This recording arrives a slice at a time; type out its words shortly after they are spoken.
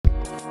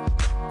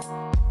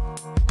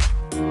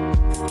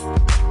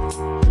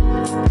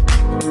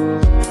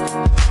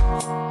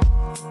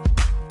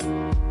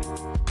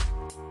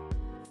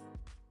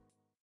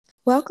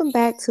Welcome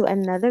back to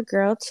another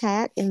girl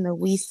chat in the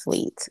We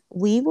Suite.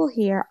 We will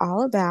hear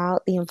all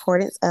about the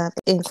importance of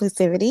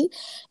inclusivity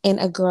in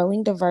a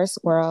growing diverse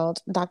world.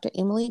 Dr.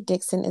 Emily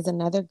Dixon is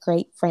another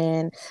great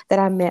friend that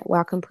I met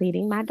while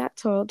completing my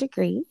doctoral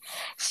degree.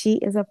 She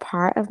is a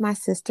part of my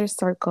sister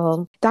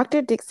circle.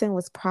 Dr. Dixon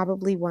was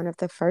probably one of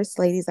the first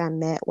ladies I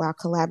met while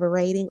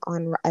collaborating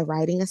on a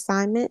writing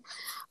assignment.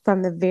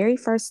 From the very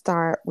first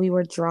start, we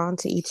were drawn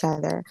to each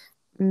other.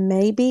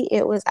 Maybe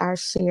it was our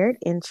shared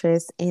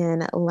interest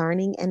in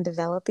learning and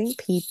developing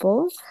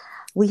people.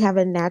 We have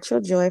a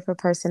natural joy for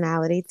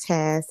personality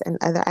tests and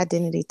other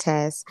identity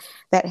tests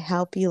that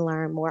help you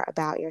learn more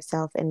about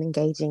yourself and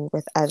engaging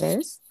with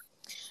others.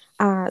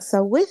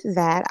 So, with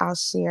that, I'll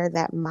share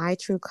that my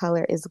true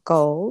color is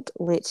gold,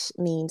 which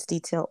means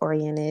detail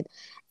oriented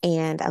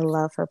and a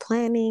love for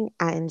planning.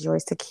 I enjoy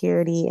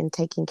security and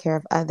taking care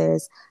of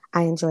others.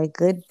 I enjoy a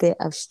good bit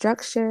of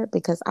structure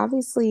because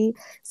obviously,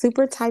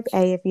 super type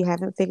A, if you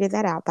haven't figured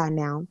that out by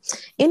now.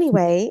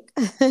 Anyway,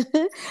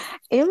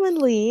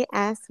 Emily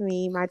asked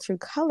me my true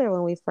color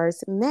when we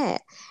first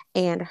met,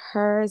 and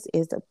hers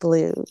is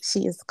blue.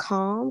 She is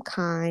calm,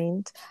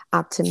 kind,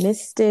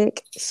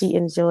 optimistic. She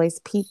enjoys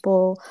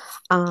people.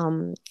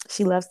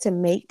 She loves to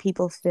make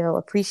people feel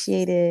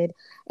appreciated,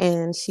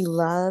 and she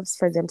loves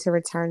for them to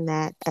return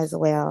that as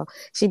well.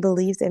 She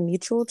believes in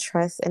mutual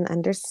trust and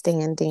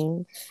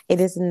understanding.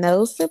 It is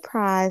no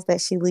surprise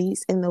that she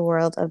leads in the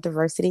world of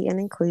diversity and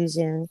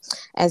inclusion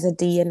as a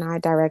D&I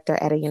director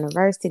at a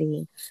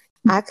university.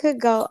 I could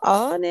go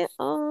on and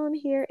on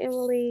here,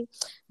 Emily,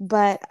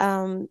 but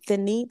the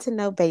need to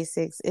know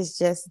basics is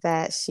just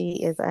that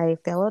she is a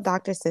fellow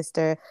doctor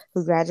sister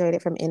who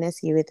graduated from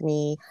NSU with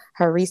me.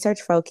 Her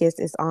research focus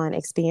is on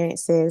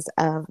experiences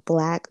of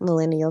Black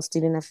millennial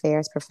student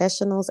affairs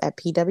professionals at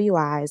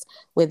PWIs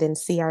within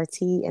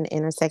CRT and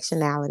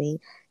intersectionality.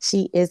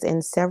 She is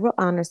in several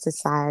honor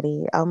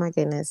society. Oh my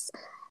goodness,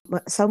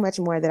 so much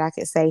more that I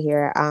could say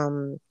here.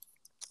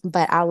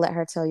 But I'll let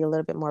her tell you a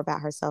little bit more about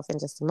herself in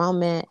just a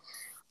moment.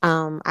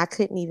 I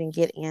couldn't even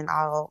get in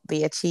all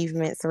the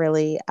achievements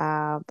really,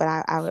 but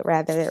I would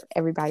rather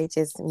everybody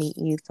just meet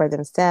you for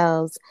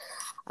themselves.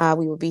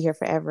 We will be here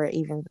forever,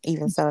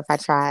 even so if I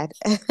tried.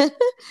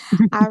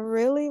 I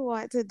really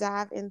want to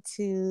dive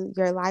into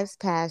your life's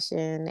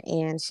passion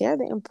and share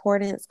the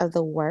importance of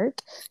the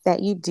work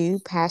that you do,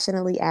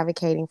 passionately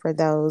advocating for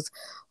those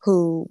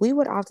who we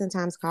would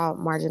oftentimes call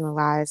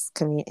marginalized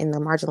in the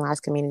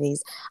marginalized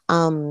communities.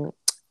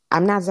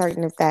 I'm not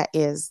certain if that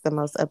is the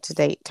most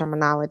up-to-date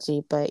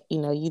terminology, but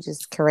you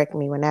just correct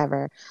me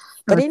whenever.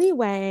 But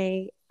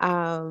anyway,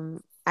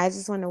 I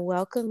just want to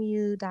welcome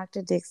you,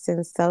 Dr.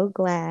 Dixon. So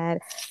glad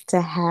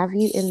to have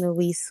you in the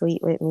We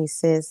Suite with me,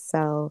 sis.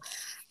 So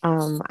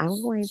I'm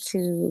going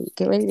to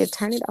get ready to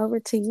turn it over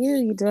to you.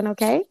 You doing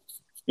okay?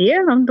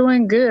 Yeah, I'm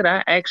doing good.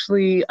 I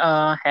actually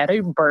had a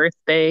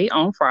birthday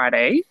on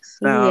Friday.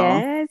 So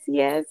Yes,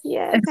 yes,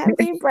 yes.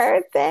 Happy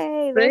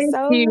birthday. That's thank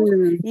so,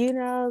 you.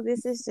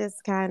 this is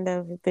just kind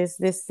of this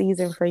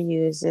season for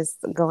you is just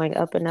going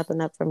up and up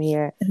and up from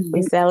here.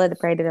 We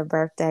celebrated a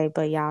birthday,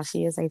 but y'all,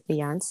 she is a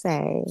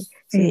fiance.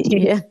 She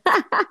yeah.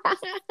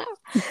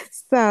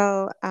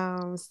 So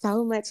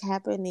much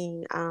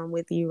happening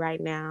with you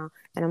right now,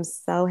 and I'm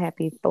so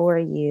happy for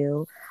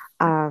you.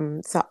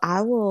 So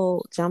I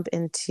will jump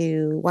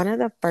into one of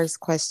the first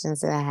questions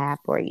that I have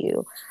for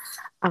you.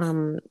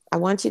 I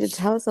want you to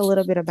tell us a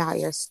little bit about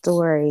your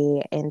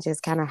story and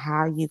just kind of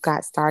how you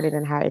got started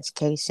in higher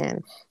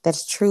education.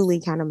 That's truly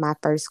kind of my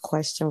first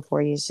question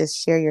for you is just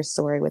share your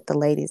story with the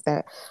ladies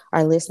that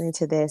are listening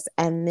to this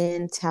and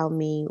then tell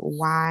me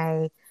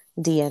why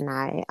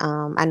DNI.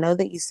 I know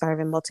that you serve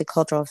in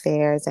multicultural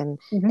affairs and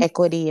Mhm.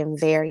 equity in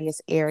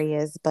various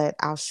areas, but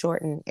I'll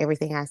shorten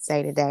everything I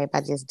say today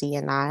by just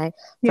DNI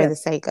for Yeah, the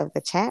sake of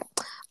the chat.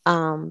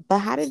 But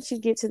how did you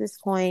get to this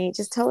point?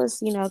 Just tell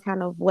us,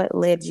 kind of what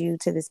led you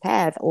to this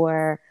path,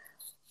 or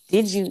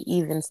did you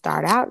even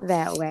start out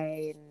that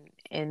way?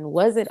 And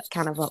was it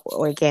kind of an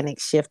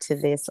organic shift to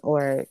this,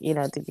 or,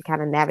 did you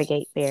kind of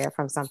navigate there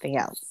from something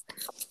else?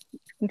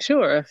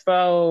 sure.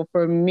 So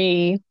for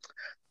me,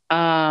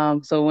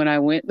 so when I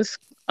went to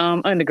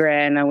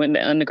undergrad, and I went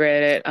to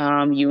undergrad at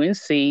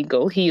UNC,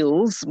 go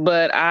Heels,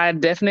 but I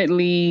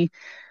definitely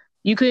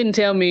you couldn't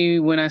tell me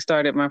when I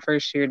started my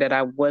first year that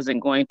I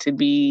wasn't going to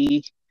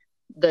be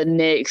the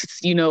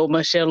next,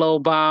 Michelle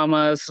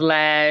Obama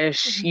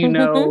slash,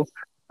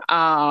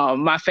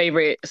 my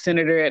favorite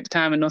senator at the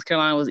time in North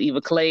Carolina was Eva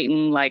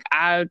Clayton. Like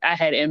I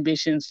had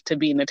ambitions to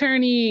be an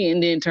attorney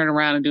and then turn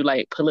around and do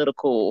like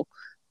political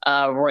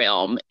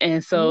realm.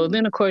 And so Mm,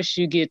 then of course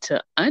you get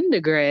to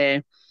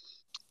undergrad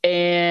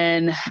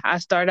and I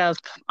started out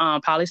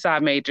as poli sci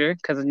major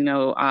because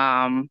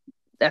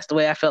that's the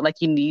way I felt like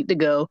you need to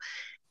go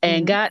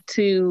and mhm. got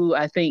to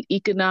I think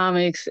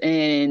economics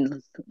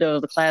and there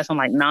was a class on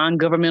like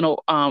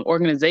non-governmental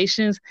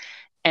organizations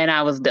and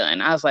I was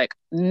done. I was like,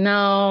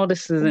 no,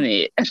 this isn't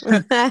it.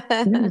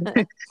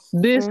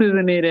 This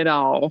isn't Mhm, it at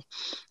all.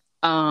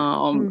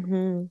 Um,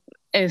 mhm,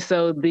 and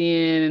so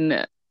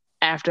then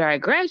after I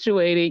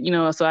graduated,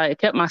 so I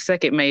kept my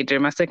second major.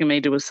 My second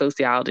major was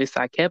sociology, so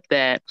I kept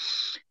that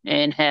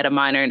and had a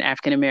minor in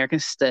African American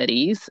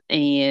studies,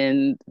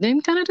 and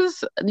then kind of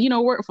just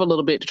worked for a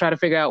little bit to try to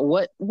figure out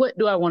what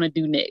do I want to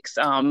do next.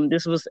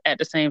 This was at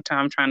the same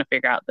time trying to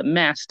figure out the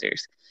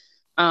masters,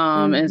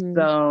 and Mm-hmm.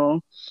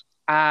 so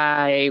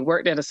I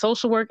worked at a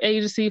social work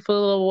agency for a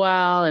little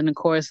while, and of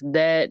course,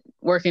 that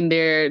working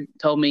there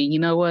told me, you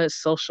know what,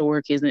 social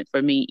work isn't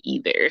for me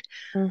either.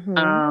 Mm-hmm.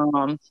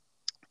 Um,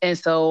 and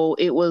so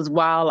it was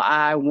while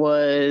I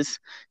was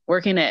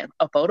working at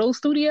a photo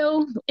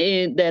studio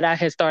that I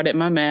had started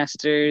my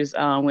master's,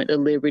 went to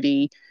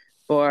Liberty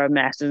for a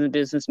master's in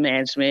business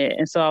management.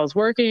 And so I was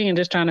working and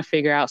just trying to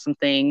figure out some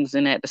things.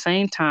 And at the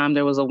same time,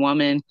 there was a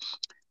woman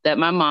that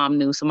my mom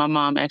knew. So my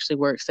mom actually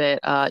works at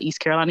East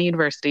Carolina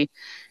University.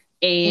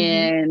 Mm-hmm.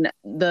 And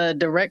the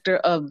director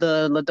of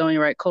the Ladonia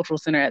Wright Cultural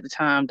Center at the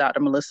time, Dr.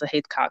 Melissa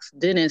Haycox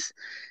Dennis,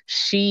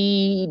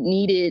 she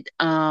needed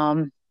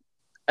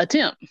a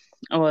temp,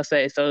 I will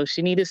say. So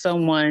she needed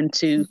someone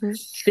to Mm-hmm.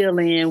 fill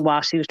in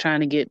while she was trying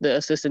to get the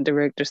assistant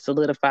director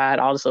solidified,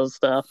 all this other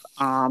stuff.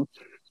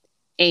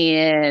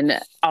 And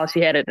all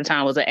she had at the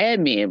time was an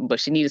admin, but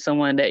she needed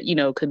someone that,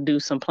 could do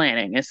some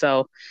planning. And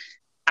so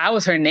I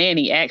was her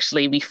nanny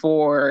actually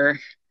before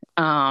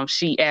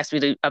she asked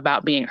me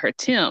about being her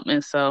temp.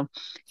 And so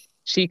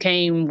she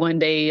came one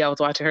day, I was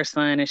watching her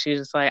son, and she was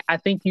just like, I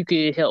think you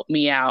could help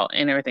me out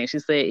and everything. She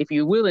said, if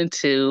you're willing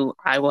to,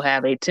 I will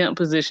have a temp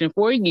position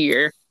for a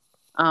year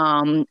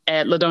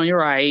at Ladonia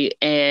Wright,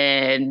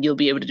 and you'll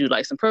be able to do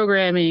like some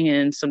programming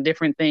and some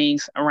different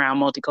things around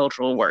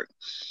multicultural work.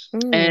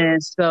 Mm.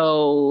 And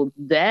so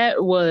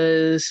that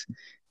was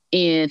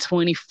in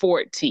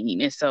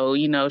 2014. And so,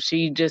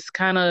 she just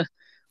kind of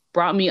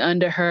brought me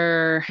under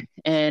her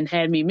and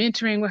had me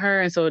mentoring with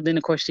her. And so then,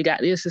 of course, she got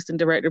the assistant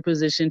director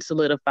position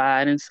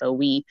solidified. And so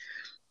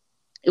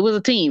it was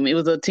a team. It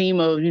was a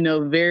team of,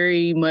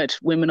 very much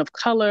women of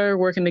color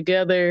working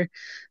together.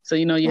 So,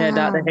 you had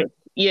Dr. Wow.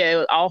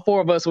 Yeah, all four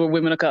of us were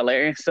women of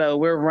color. So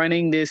we're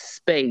running this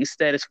space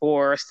that is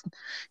for,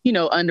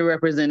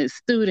 underrepresented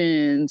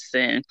students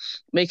and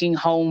making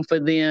home for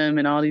them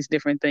and all these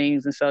different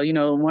things. And so,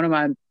 one of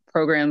my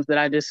programs that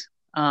I just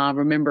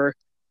remember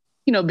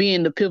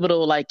being the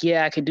pivotal, like,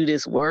 yeah, I could do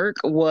this work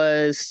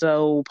was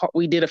so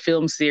we did a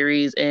film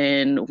series,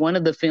 and one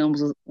of the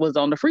films was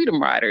on the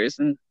Freedom Riders.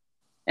 And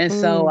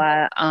so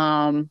Mm.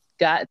 I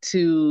got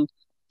to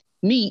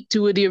meet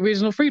two of the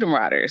original Freedom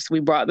Riders. We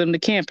brought them to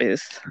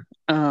campus.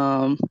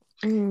 Um,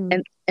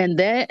 Mm. and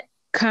that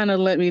kind of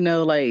let me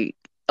know, like,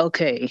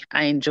 okay,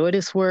 I enjoy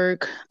this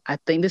work. I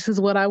think this is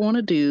what I want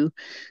to do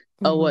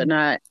or Mm-hmm.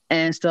 whatnot.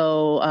 And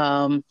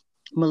so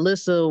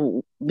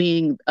Melissa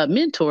being a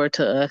mentor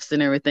to us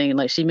and everything,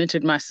 like she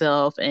mentored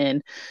myself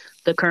and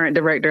the current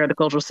director of the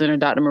Cultural Center,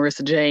 Dr.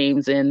 Marissa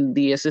James, and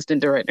the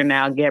assistant director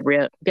now,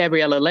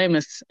 Gabriella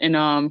Lamus.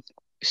 And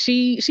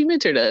she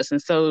mentored us.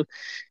 And so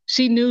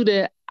she knew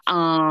that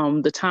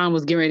the time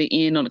was getting ready to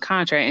end on the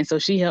contract. And so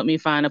she helped me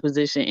find a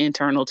position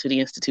internal to the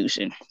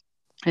institution.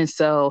 And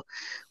so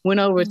went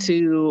over Mm.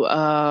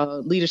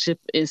 to leadership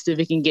and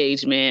civic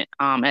engagement.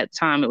 At the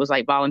time, it was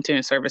like volunteer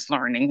and service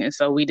learning. And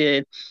so we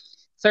did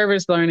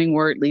service learning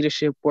work,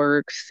 leadership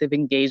work, civic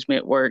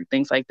engagement work,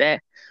 things like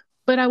that.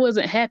 But I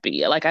wasn't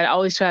happy. Like I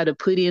always tried to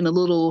put in a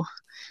little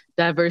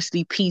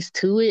diversity piece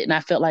to it. And I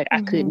felt like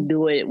I couldn't Mm-hmm.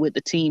 do it with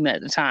the team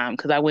at the time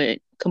because I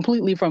went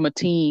completely from a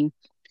team,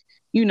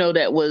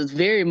 that was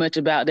very much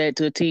about that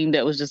to a team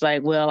that was just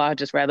like, well, I'd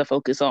just rather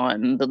focus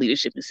on the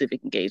leadership and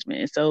civic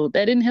engagement. And so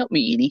that didn't help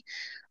me any.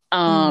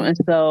 And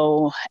Mm.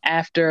 so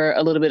after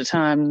a little bit of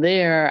time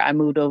there, I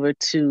moved over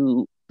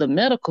to the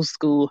medical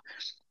school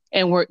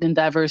and worked in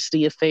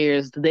diversity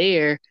affairs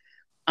there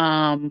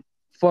um,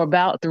 for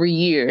about 3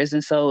 years.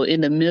 And so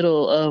in the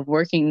middle of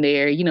working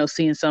there,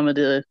 seeing some of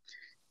the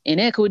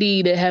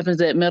inequity that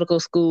happens at medical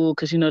school,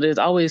 because, there's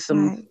always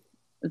some Right.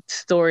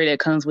 story that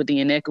comes with the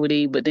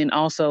inequity. But then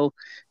also,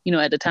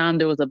 at the time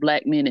there was a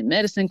Black men in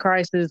medicine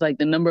crisis. Like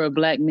the number of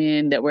Black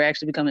men that were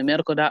actually becoming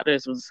medical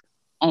doctors was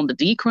on the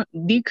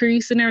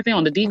decrease and everything,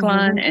 on the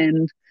decline.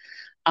 Mm-hmm.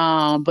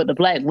 And but the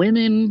Black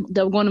women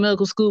that were going to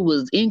medical school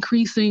was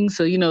increasing.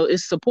 So,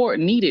 it's support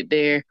needed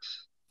there.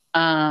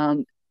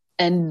 Um,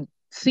 and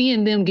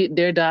seeing them get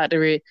their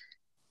doctorate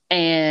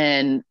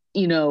and,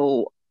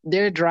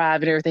 their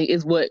drive and everything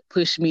is what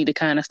pushed me to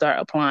kind of start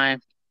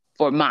applying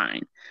for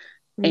mine.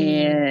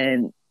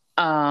 Mm.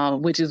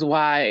 And which is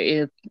why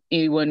if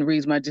anyone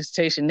reads my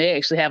dissertation, they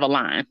actually have a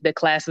line. The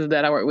classes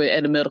that I work with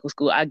at the medical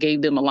school, I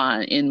gave them a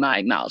line in my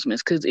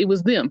acknowledgments because it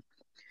was them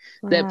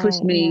that pushed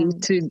Right. me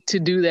Yeah. to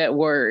do that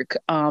work,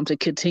 to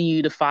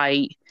continue to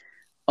fight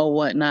or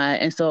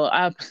whatnot. And so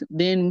I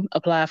then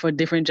applied for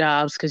different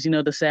jobs because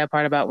the sad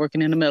part about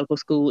working in a medical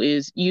school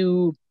is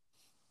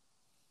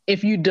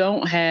if you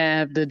don't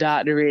have the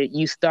doctorate,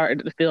 you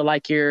start to feel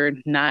like you're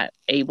not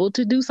able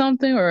to do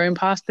something or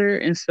imposter.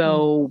 And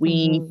so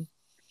Mm-hmm.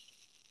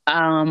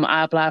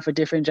 I applied for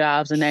different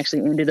jobs and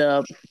actually ended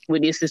up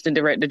with the assistant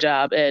director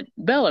job at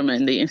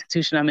Bellarmine, the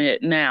institution I'm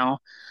at now.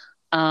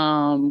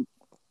 Um,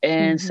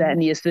 and sat in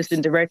Mhm. the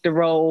assistant director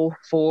role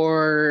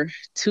for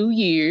 2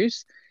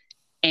 years.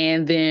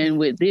 And then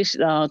with this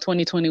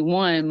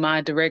 2021,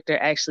 my director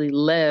actually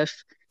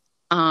left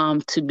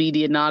to be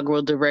the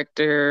inaugural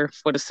director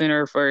for the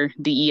Center for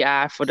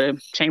DEI for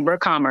the Chamber of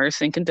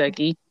Commerce in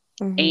Kentucky.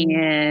 Mhm.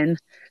 And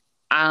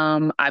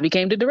I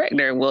became the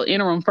director. Well,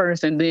 interim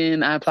first, and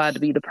then I applied to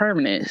be the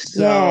permanent.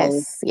 So,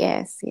 Yes,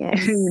 yes,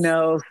 yes.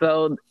 now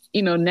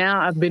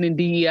I've been in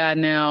DEI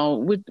now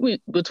with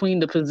between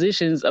the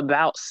positions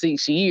about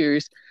 6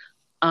 years.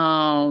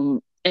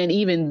 And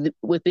even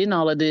within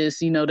all of this,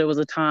 there was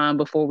a time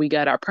before we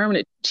got our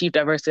permanent chief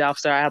diversity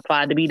officer, I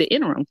applied to be the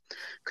interim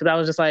because I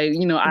was just like,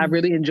 I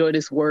really enjoy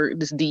this work,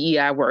 this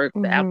DEI work,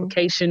 the Mhm.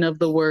 application of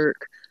the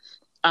work.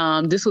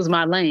 This was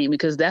my lane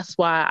because that's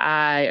why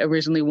I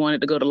originally wanted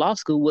to go to law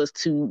school, was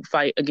to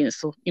fight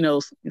against,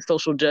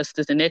 social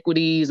justice and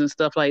equities and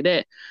stuff like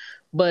that.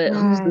 But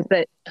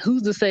Right.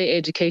 who's to say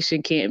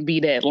education can't be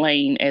that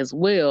lane as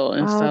well?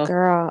 And Oh so,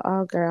 girl,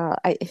 oh girl.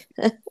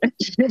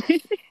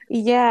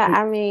 Yeah,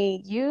 I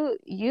mean,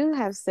 you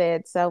have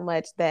said so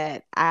much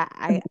that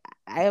I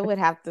would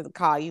have to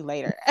call you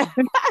later.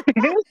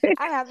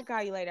 I have to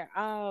call you later.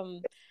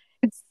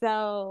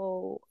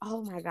 So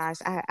oh my gosh,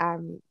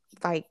 I'm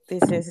like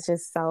this is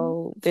just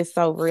so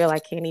real. I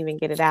can't even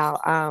get it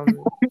out.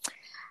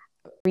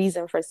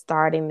 Reason for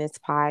starting this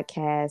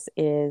podcast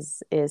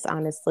is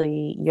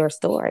honestly your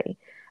story.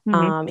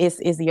 Mhm.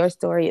 It's your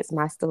story, it's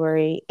my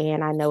story,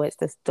 and I know it's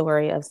the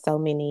story of so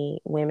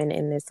many women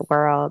in this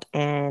world.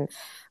 And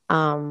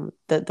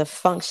the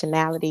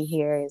functionality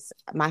here is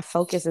my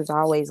focus is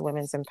always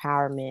women's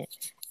empowerment,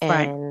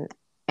 Right.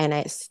 and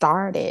it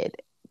started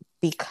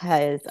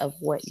because of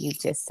what you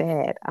just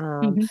said.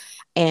 Mhm.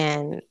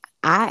 And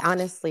I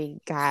honestly,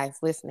 guys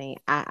listening,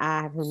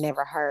 I've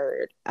never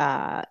heard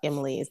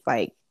Emily's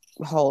like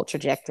whole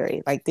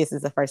trajectory. Like this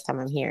is the first time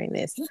I'm hearing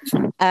this.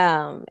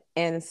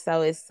 And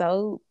so it's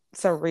so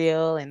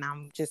surreal and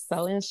I'm just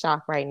so in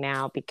shock right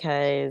now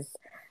because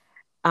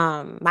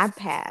my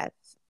path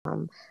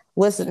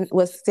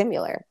was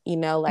similar,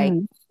 like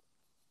Mhm.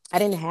 I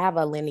didn't have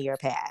a linear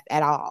path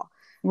at all.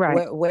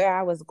 Right. Where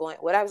I was going,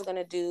 what I was going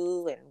to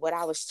do, and what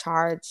I was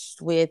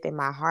charged with in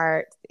my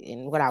heart,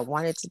 and what I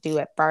wanted to do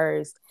at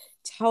first,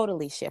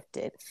 totally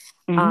shifted.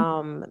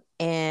 Mhm.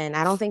 And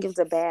I don't think it was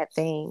a bad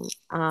thing.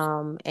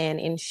 And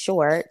in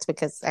short,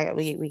 because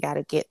we got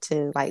to get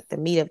to like the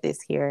meat of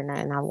this here,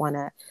 and I want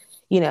to,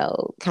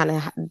 kind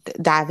of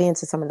dive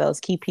into some of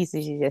those key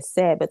pieces you just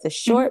said. But the Mhm.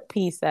 short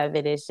piece of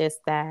it is just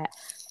that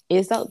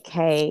it's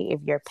okay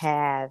if your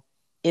path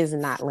is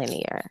not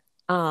linear.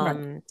 Right.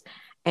 Um,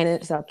 and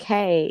it's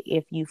okay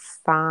if you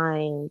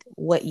find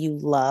what you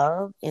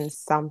love in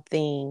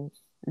something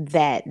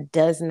that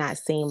does not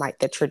seem like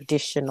the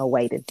traditional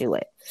way to do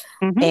it.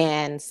 Mhm.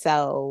 And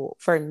so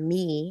for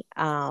me,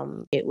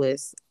 it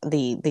was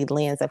the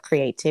lens of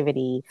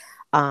creativity,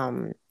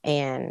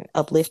 and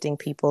uplifting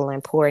people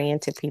and pouring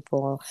into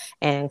people.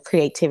 And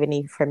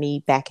creativity for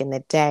me back in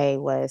the day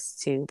was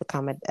to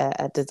become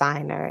a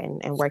designer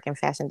and work in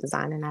fashion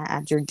design. And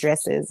I drew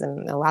dresses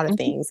and a lot of Mhm.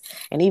 things.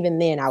 And even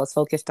then, I was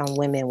focused on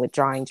women with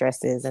drawing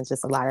dresses and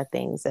just a lot of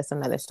things. That's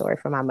another story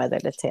for my mother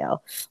to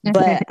tell.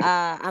 But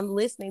I'm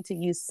listening to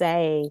you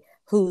say,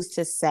 who's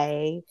to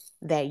say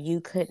that you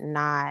could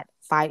not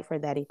fight for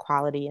that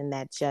equality and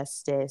that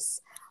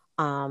justice,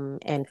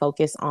 and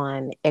focus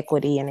on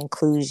equity and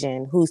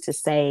inclusion? Who's to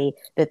say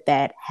that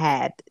that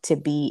had to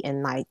be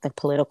in like the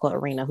political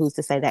arena? Who's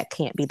to say that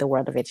can't be the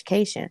world of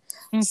education?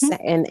 Mhm. So,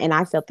 and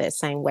I felt that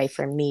same way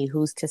for me.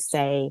 Who's to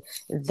say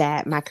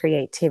that my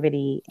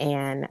creativity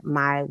and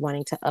my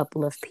wanting to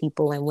uplift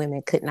people and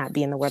women could not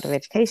be in the world of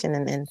education?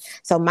 And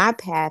so my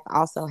path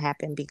also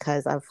happened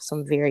because of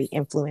some very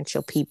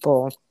influential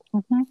people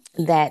Mhm.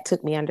 that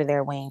took me under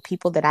their wing,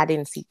 people that I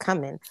didn't see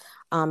coming.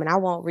 And I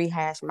won't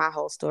rehash my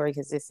whole story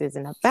because this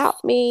isn't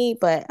about me,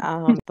 but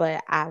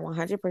I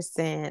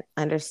 100%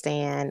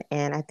 understand.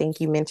 And I think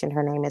you mentioned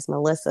her name is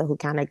Melissa, who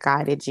kind of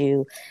guided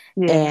you.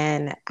 Yeah.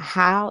 And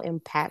how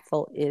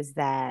impactful is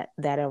that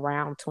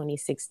around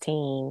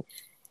 2016,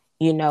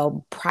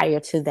 prior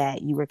to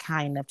that, you were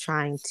kind of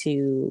trying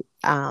to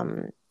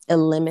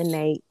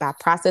eliminate, by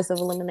process of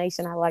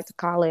elimination, I like to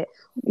call it,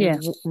 Yeah.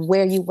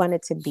 where you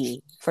wanted to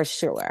be for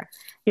sure.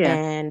 Yeah.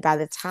 And by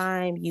the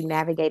time you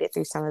navigated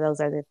through some of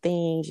those other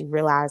things, you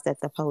realized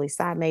that the police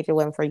sci major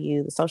wasn't for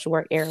you, the social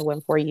work area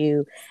wasn't for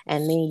you.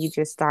 And then you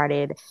just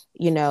started,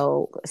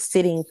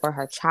 sitting for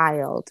her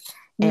child.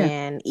 Yeah.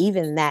 And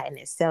even that in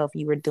itself,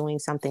 you were doing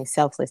something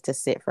selfless to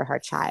sit for her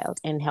child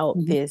and help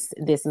Mhm.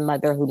 this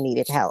mother who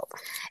needed help.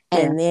 Yeah.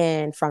 And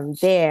then from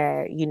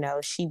there,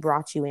 she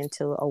brought you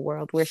into a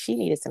world where she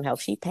needed some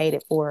help. She paid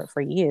it forward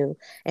for you,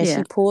 and Yeah.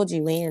 she pulled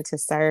you in to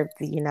serve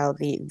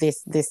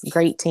this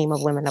great team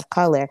of women of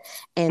color.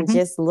 And Mhm.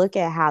 just look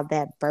at how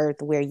that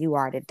birthed where you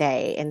are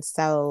today. And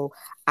so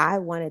I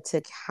wanted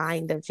to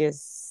kind of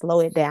just slow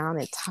it down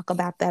and talk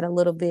about that a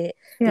little bit,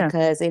 Yeah.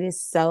 because it is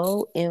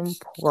so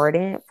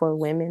important for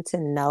women to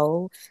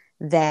know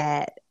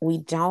that we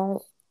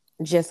don't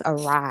just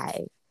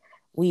arrive.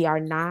 We are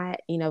not,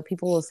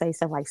 people will say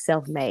stuff like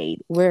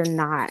self-made. We're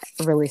not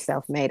really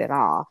self-made at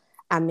all.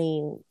 I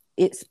mean,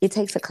 it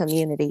takes a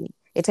community.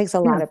 It takes a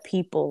Yeah. lot of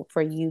people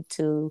for you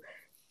to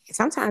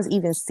sometimes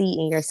even see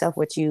in yourself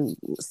what you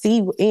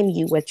see in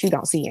you, what you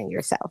don't see in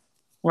yourself.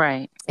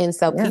 Right. And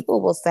so Yeah. people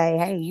will say,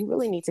 hey, you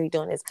really need to be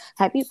doing this.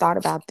 Have you thought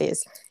about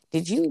this?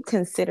 Did you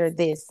consider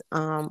this?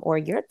 Or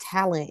your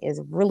talent is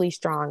really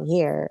strong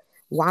here.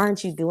 Why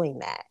aren't you doing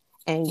that?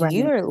 And Right.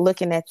 you're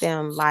looking at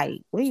them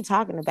like, what are you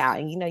talking about?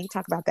 And you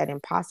talk about that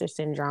imposter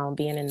syndrome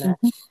being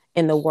Hmm.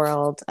 in the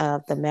world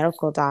of the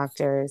medical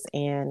doctors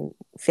and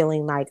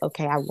feeling like,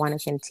 okay, I want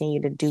to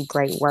continue to do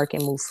great work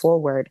and move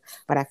forward,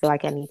 but I feel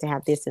like I need to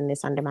have this and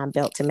this under my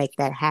belt to make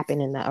that happen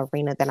in the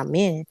arena that I'm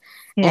in.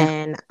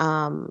 Yeah.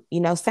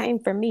 And same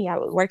for me. I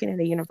was working at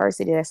a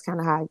university. That's kind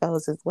of how it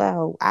goes as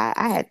well.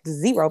 I had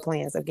zero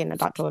plans of getting a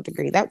doctoral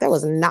degree. That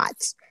was not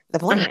the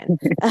plan.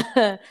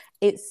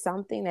 It's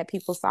something that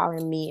people saw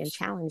in me and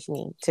challenged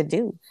me to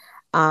do.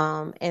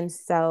 And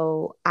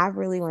so I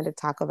really wanted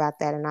to talk about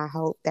that, and I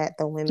hope that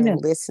the Yeah. women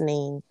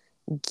listening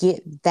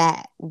get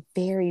that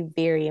very,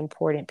 very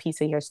important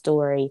piece of your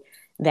story.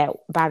 That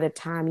by the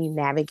time you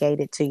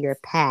navigated to your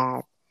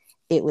path,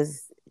 it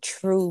was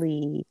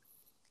truly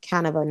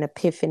kind of an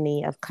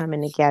epiphany of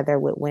coming together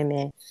with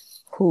women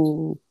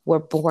who were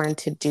born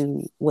to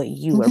do what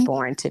you were Hmm.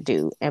 born to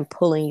do and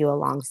pulling you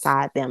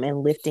alongside them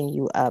and lifting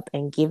you up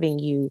and giving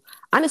you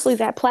honestly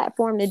that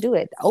platform to do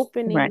it,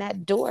 opening Right.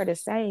 that door to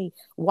say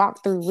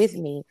walk through with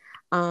me,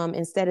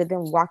 instead of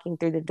them walking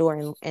through the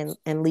door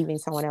and leaving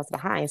someone else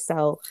behind.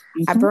 So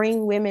I Hmm.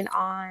 bring women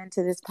on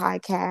to this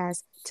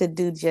podcast to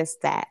do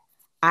just that.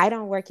 I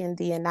don't work in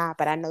D&I,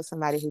 but I know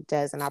somebody who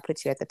does, and I'll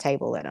put you at the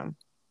table with them,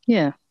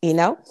 Yeah. you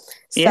know?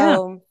 Yeah.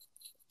 So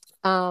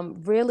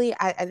really,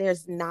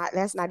 there's not,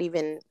 that's not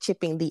even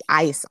chipping the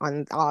ice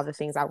on all the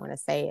things I want to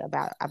say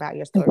about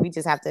your story. We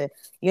just have to,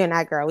 you and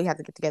I, girl, we have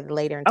to get together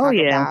later and Oh talk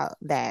yeah. about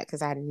that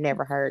because I had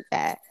never heard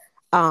that.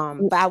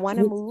 But I want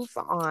to move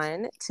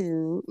on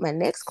to my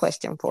next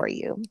question for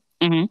you.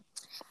 Mm-hmm.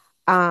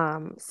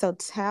 So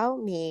tell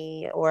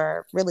me,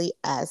 or really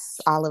us,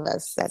 all of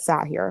us that's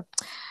out here,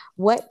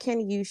 what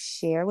can you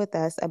share with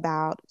us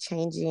about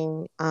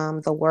changing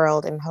the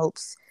world in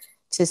hopes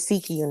to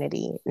seek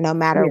unity, no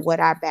matter Yeah.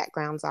 what our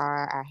backgrounds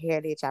are, our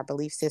heritage, our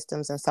belief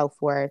systems, and so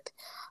forth?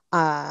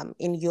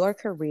 In your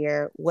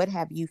career, what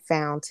have you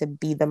found to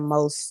be the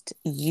most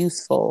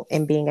useful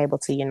in being able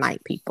to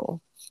unite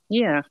people?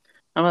 Yeah.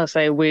 I'm gonna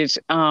say which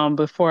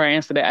before I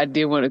answer that, I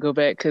did want to go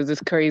back because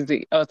it's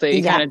crazy. I'll say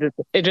Yeah,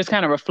 it just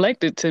kind of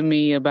reflected to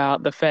me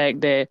about the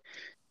fact that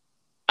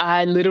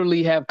I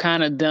literally have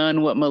kind of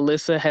done what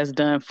Melissa has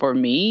done for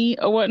me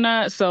or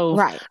whatnot. So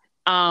right.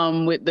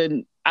 with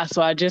the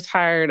so I just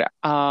hired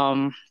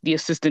the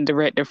assistant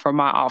director for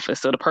my office.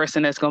 So the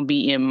person that's gonna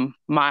be in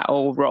my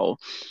old role.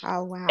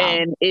 Oh, wow.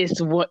 And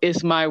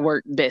it's my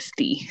work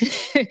bestie.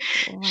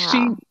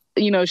 she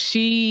Wow.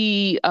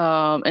 she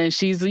and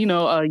she's a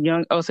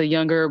young also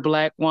younger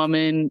black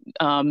woman,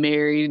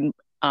 married,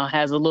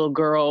 has a little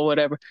girl or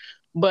whatever.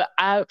 But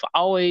I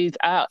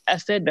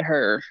said to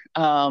her,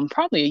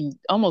 probably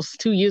almost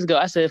 2 years ago,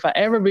 I said, if I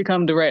ever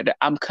become director,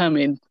 I'm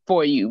coming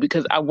for you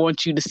because I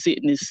want you to sit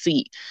in this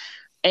seat.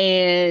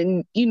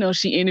 And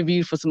she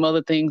interviewed for some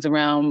other things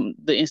around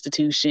the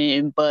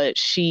institution, but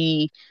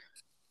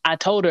I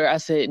told her, I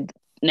said,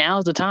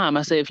 now's the time.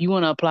 I said, if you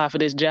want to apply for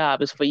this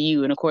job, it's for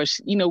you. And of course,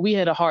 we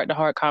had a heart to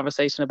heart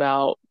conversation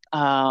about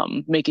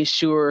making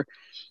sure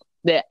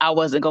that I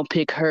wasn't going to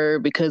pick her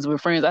because we're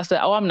friends. I said,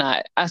 oh, I'm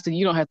not. I said,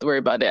 you don't have to worry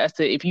about that. I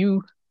said, if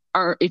you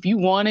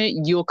want it,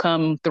 you'll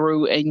come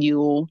through and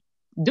you'll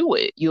do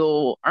it.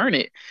 You'll earn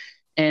it.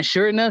 And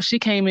sure enough, she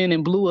came in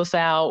and blew us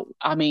out.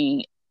 I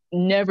mean,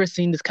 never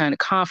seen this kind of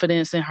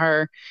confidence in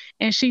her.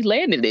 And she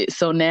landed it.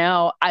 So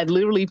now I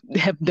literally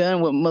have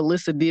done what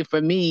Melissa did for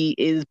me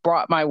is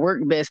brought my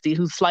work bestie,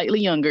 who's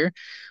slightly younger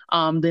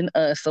than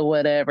us or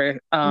whatever.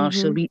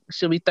 She'll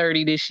Mm-hmm. be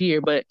 30 this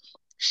year, but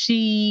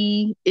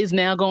she is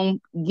now gonna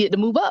get to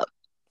move up,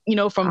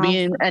 from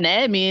being Awesome. an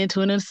admin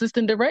to an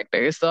assistant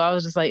director. So I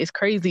was just like, it's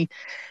crazy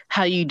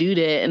how you do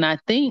that. And I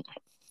think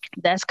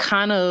that's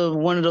kind of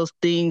one of those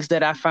things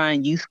that I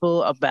find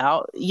useful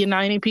about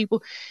uniting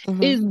people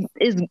Mm-hmm.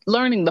 is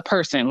learning the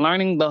person,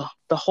 learning the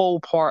whole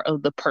part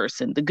of the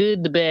person, the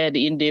good, the bad,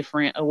 the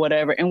indifferent, or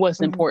whatever, and what's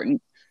Mm-hmm.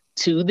 important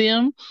to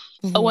them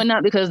or Mm-hmm.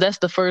 whatnot, because that's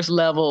the first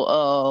level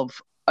of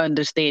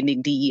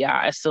understanding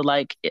DEI. So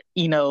like,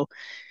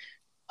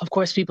 of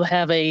course people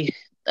have a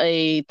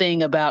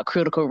thing about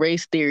critical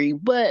race theory,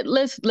 but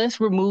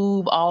let's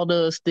remove all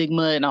the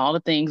stigma and all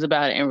the things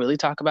about it and really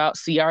talk about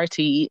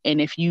CRT.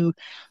 And if you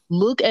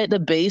look at the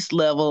base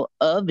level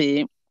of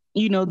it,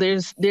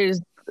 there's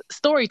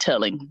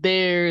storytelling,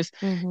 there's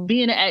Mm-hmm.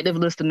 being an active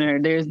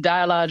listener, there's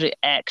dialogic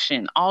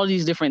action, all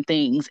these different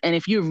things. And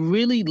if you're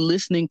really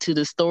listening to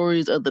the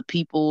stories of the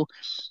people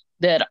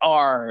that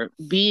are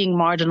being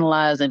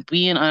marginalized and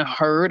being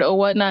unheard or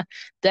whatnot,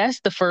 that's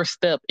the first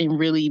step in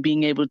really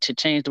being able to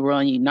change the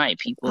world and unite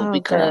people. Oh,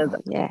 Because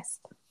girl. Yes.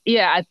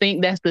 yeah, I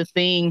think that's the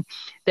thing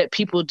that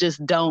people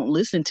just don't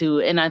listen to.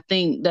 And I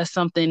think that's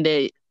something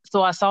that,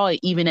 so I saw it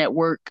even at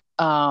work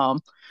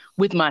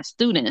with my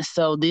students.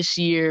 So this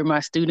year, my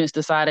students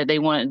decided they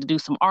wanted to do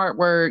some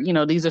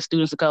artwork. These are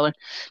students of color,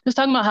 just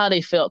talking about how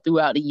they felt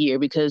throughout the year.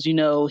 Because,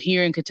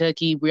 here in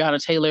Kentucky,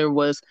 Breonna Taylor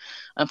was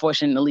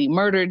unfortunately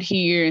murdered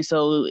here. And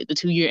so the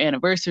 2-year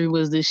anniversary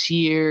was this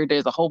year.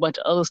 There's a whole bunch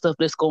of other stuff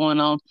that's going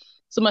on.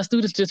 So my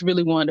students just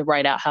really wanted to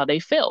write out how they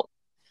felt,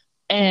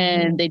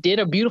 and Mm-hmm. they did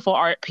a beautiful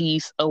art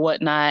piece or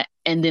whatnot.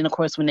 And then, of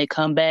course, when they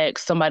come back,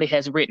 somebody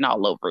has written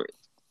all over it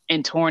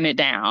and torn it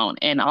down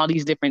and all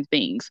these different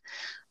things.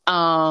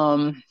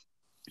 Um,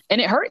 and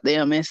it hurt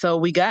them. And so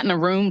we got in a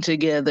room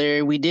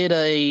together. We did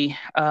a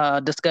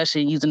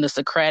discussion using the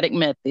Socratic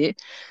method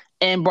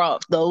and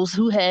brought those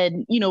who had,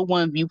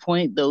 one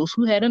viewpoint, those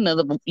who had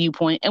another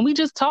viewpoint, and we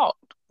just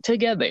talked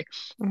together.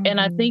 And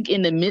I Mm-hmm. think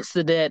in the midst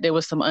of that, there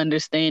was some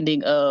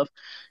understanding of,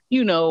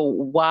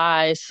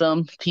 why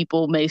some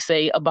people may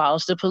say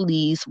abolish the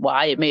police,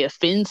 why it may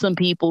offend some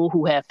people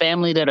who have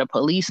family that are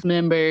police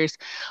members,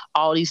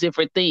 all these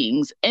different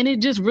things. And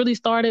it just really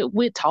started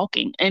with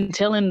talking and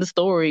telling the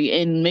story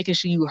and making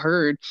sure you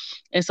heard.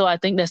 And so I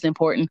think that's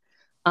important,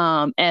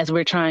 as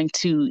we're trying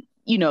to,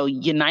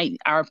 unite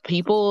our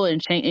people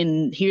and change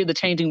and hear the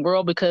changing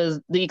world,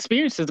 because the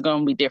experience is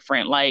going to be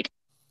different. Like,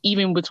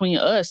 even between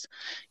us,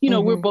 we're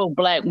Mm-hmm. both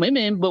Black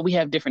women, but we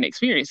have different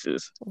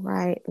experiences.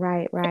 Right,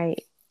 right,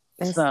 right.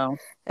 That's So,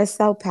 that's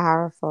so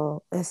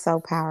powerful. It's so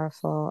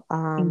powerful.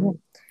 mhm,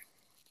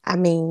 I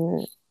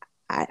mean,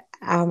 I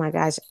oh my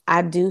gosh,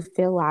 I do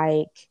feel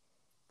like,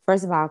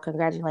 first of all,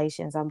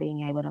 congratulations on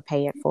being able to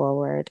pay it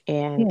forward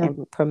and yeah,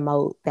 and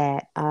promote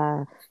that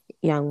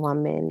young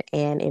woman.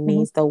 And it mhm,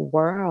 means the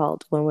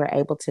world when we're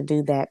able to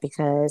do that,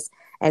 because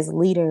as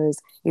leaders,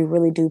 you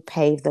really do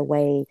pave the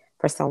way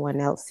for someone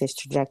else's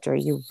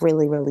trajectory. You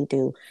really, really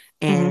do.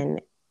 mhm,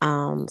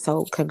 And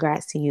so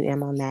congrats to you,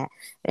 Em, on that.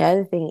 The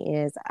other thing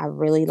is, I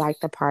really like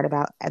the part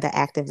about the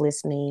active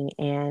listening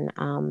and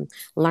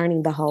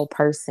learning the whole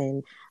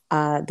person.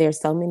 There's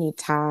so many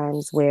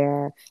times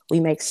where we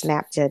make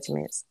snap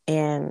judgments,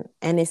 and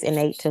it's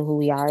innate to who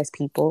we are as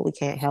people. We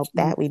can't help mhm,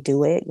 that. We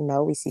do it.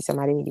 We see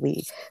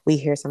somebody, we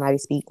hear somebody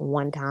speak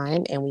one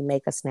time and we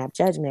make a snap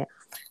judgment.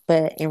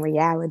 But in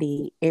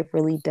reality, it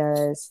really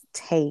does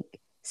take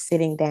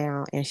sitting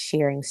down and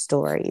sharing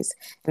stories.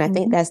 And I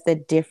think mhm, that's the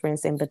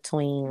difference in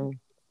between,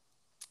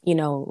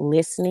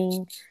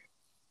 listening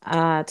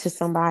to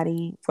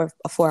somebody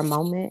for a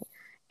moment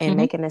and mhm,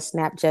 making a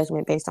snap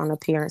judgment based on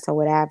appearance or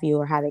what have you,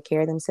 or how they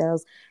carry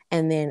themselves,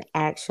 and then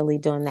actually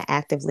doing the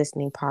active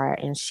listening part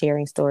and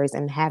sharing stories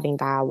and having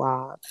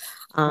dialogue.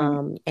 right,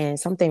 And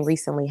something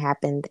recently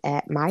happened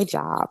at my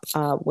job,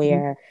 mhm,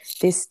 where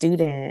this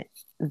student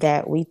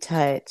that we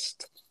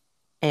touched,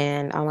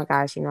 and oh my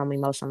gosh, I'm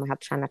emotional. I'm gonna have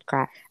to try not to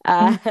cry.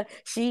 mhm,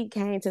 She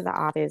came to the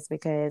office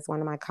because one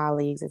of my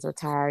colleagues is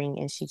retiring,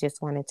 and she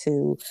just wanted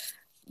to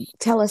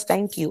tell us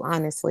thank you,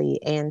 honestly.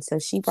 And so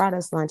she brought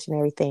us lunch and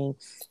everything.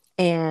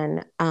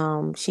 And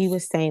she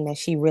was saying that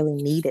she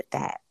really needed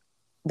that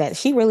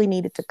she really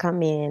needed to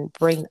come in,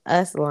 bring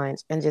us lunch,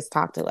 and just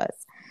talk to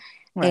us.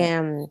 right,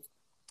 And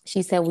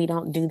she said we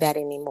don't do that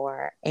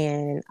anymore.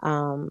 And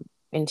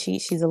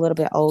she's a little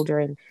bit older,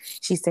 and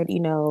she said,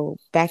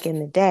 back in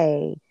the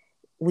day,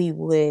 we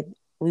would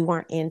we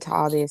weren't into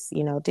all this,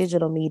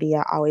 digital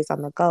media, always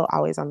on the go,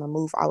 always on the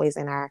move, always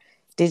in our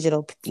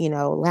digital,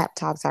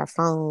 laptops, our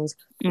phones.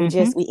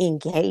 mhm, We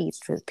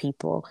engaged with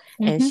people.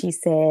 And mhm, she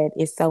said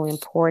it's so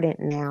important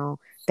now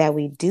that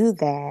we do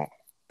that,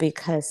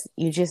 because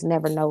you just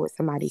never know what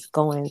somebody's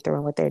going through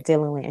and what they're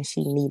dealing with. And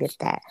she needed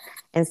that.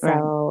 And right,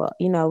 so,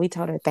 we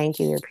told her thank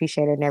you, we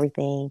appreciate it and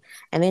everything.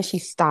 And then she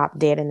stopped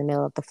dead in the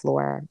middle of the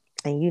floor.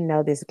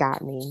 And this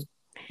got me.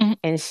 mhm,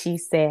 And she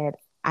said,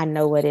 I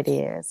know what it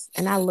is.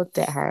 And I looked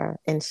at her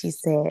and she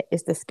said,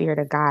 it's the spirit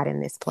of God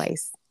in this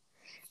place.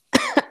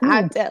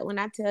 ooh, When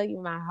I tell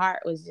you, my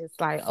heart was just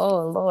like,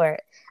 oh Lord.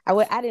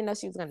 I didn't know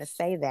she was going to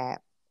say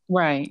that.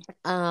 right,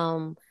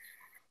 Um,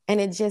 and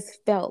it just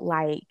felt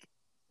like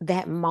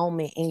that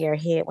moment in your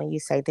head when you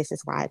say, this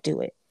is why I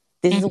do it.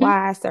 This is mhm,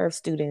 why I serve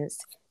students.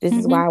 This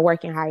is mhm, why I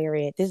work in higher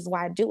ed. This is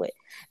why I do it.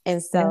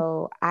 And yeah,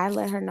 so I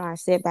let her know, I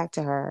said back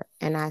to her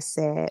and I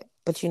said,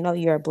 but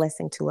you're a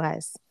blessing to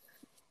us.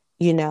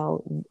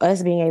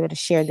 Us being able to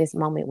share this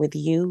moment with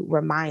you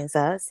reminds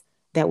us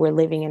that we're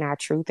living in our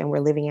truth and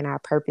we're living in our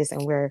purpose,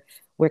 and we're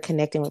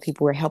connecting with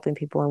people, we're helping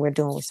people, and we're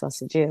doing what we're supposed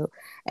to do.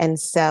 And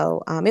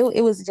so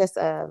it was just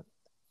a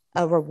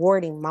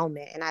rewarding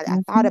moment. And I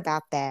thought mhm,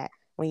 about that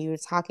when you were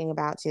talking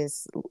about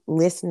just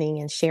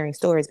listening and sharing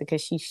stories,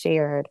 because she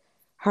shared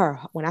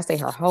when I say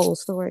her whole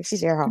story, she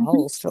shared her mhm,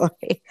 whole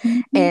story.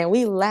 mhm, And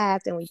we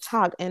laughed and we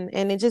talked, and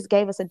it just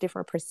gave us a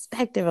different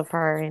perspective of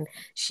her. And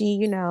she,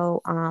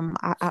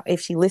 if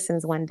she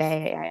listens one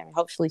day, and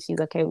hopefully she's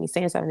okay with me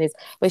saying something this,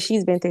 but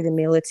she's been through the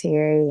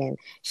military and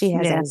she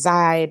has yeah,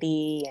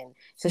 anxiety. And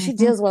so she mhm,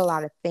 deals with a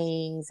lot of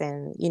things,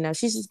 and,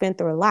 she's just been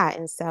through a lot.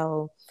 And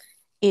so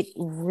it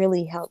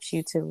really helps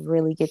you to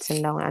really get to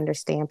know and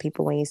understand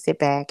people when you sit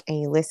back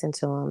and you listen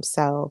to them.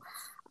 So,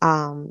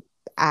 um,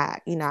 I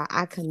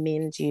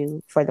commend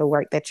you for the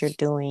work that you're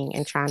doing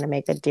and trying to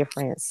make a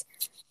difference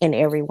in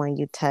everyone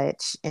you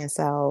touch. And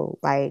so,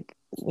 like,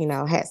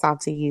 hats off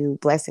to you,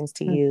 blessings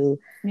to Mm. you,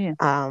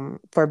 Yeah.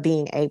 for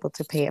being able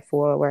to pay it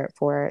forward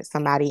for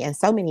somebody and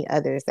so many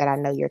others that I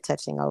know you're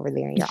touching over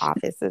there in your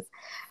offices.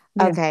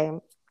 Yeah. Okay.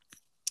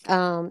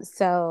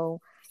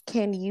 So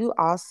can you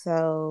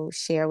also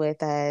share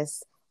with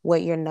us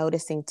what you're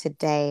noticing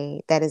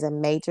today that is a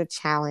major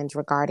challenge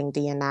regarding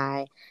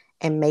D&I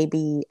and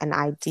maybe an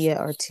idea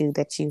or two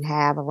that you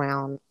have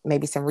around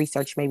maybe some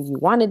research maybe you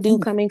want to do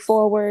coming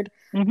forward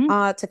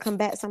Mm-hmm. to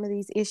combat some of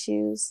these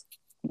issues?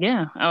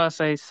 Yeah, I would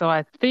say so.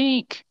 I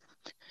think,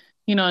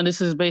 and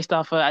this is based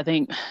off of, I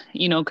think,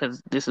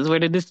 because this is where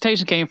the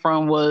dissertation came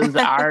from, was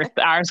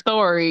our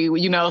story.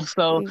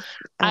 So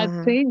I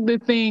Uh, think the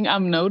thing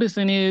I'm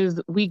noticing is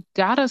we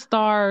gotta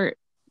start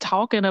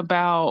talking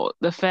about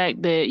the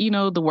fact that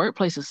the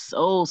workplace is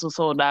so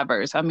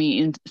diverse. I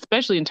mean,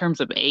 especially in terms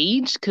of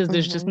age, because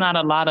there's just mm-hmm, not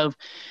a lot of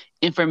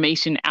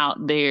information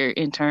out there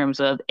in terms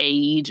of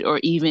age or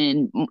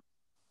even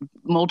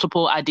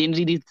multiple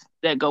identities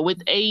that go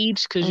with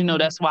age, because mm-hmm,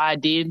 that's why I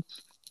did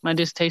my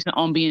dissertation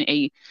on being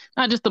a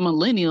not just a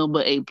millennial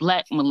but a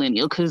black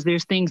millennial, because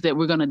there's things that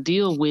we're going to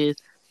deal with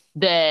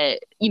that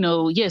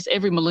yes,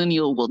 every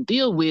millennial will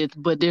deal with,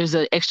 but there's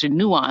an extra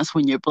nuance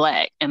when you're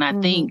black. And I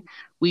mm-hmm, think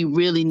we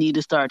really need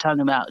to start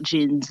talking about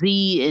Gen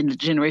Z and the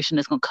generation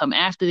that's going to come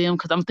after them,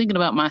 because I'm thinking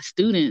about my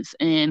students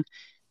and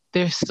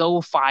they're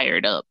so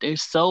fired up, they're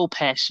so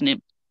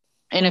passionate,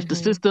 and if the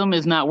mm-hmm. system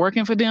is not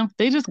working for them,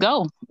 they just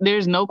go.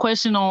 There's no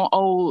question on,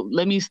 oh,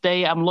 let me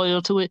stay. I'm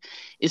loyal to it.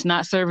 It's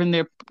not serving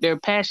their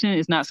passion.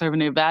 It's not serving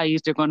their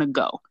values. They're going to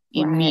go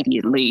Right,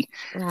 immediately.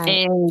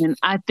 right. And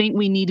I think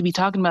we need to be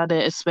talking about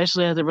that,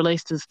 especially as it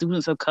relates to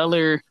students of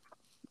color,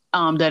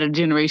 that are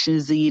Generation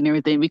Z and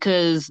everything,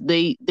 because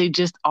they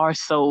just are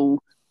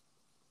so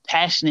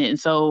passionate and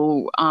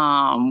so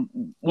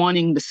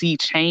wanting to see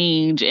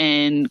change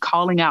and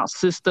calling out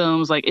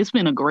systems. Like, it's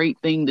been a great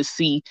thing to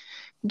see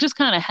just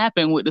kind of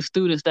happen with the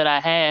students that I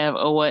have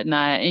or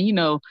whatnot. And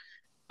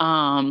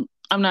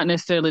I'm not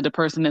necessarily the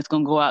person that's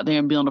going to go out there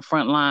and be on the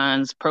front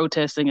lines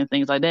protesting and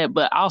things like that,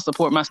 but I'll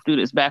support my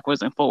students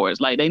backwards and forwards.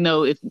 Like, they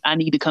know if I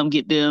need to come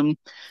get them,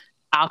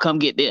 I'll come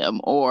get them.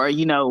 Or,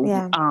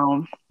 Yeah,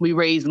 we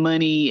raise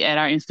money at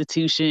our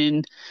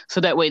institution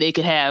so that way they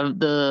could have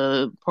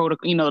the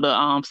protocol,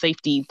 the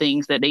safety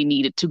things that they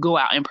needed to go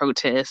out and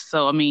protest.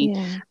 So, I mean,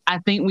 yeah, I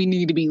think we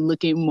need to be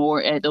looking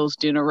more at those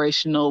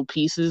generational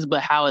pieces,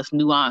 but how it's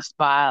nuanced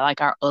by like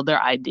our other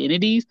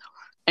identities.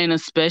 And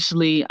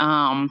especially,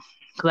 because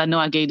I know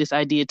I gave this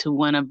idea to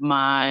one of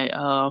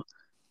my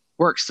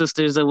work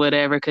sisters or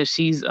whatever, because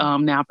she's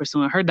now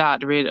pursuing her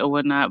doctorate or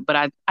whatnot.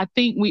 But I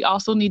think we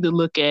also need to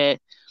look at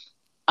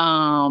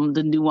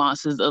the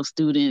nuances of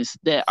students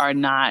that are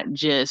not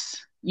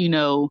just,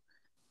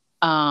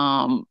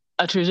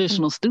 a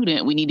traditional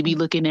student. We need to be mm-hmm.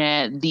 looking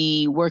at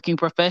the working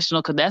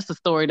professional, because that's the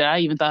story that I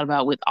even thought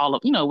about with all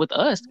of, with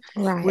us.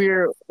 Right.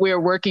 We're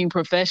working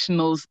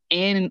professionals,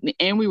 and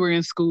we were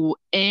in school,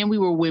 and we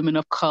were women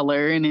of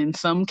color, and in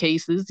some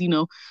cases,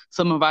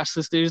 some of our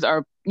sisters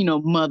are,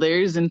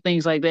 mothers and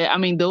things like that. I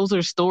mean, those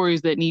are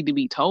stories that need to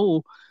be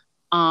told.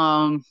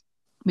 Um,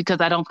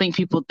 because I don't think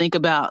people think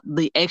about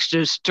the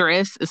extra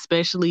stress,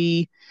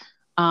 especially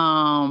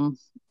um,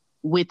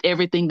 with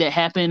everything that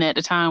happened at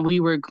the time we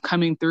were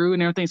coming through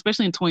and everything,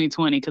 especially in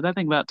 2020. Because I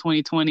think about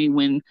 2020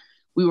 when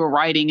we were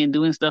writing and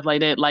doing stuff like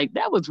that. Like,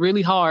 that was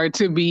really hard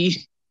to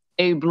be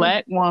a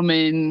Black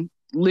woman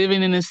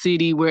living in a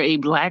city where a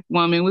Black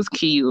woman was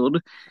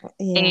killed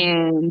Yeah,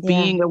 and yeah,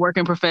 being a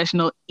working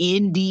professional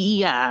in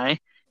DEI.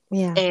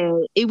 yeah,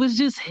 And it was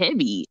just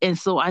heavy. And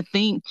so I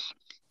think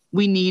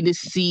we need to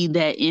see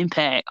that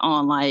impact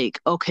on, like,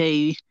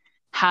 okay,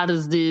 how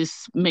does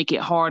this make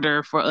it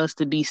harder for us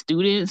to be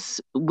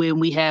students when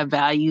we have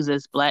values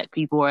as Black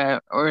people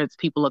or as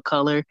people of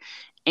color,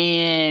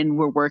 and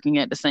we're working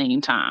at the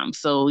same time?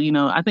 So,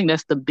 I think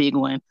that's the big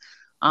one,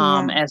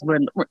 yeah.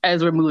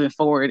 as we're moving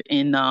forward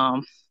in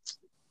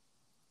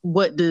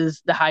what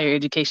does the higher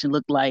education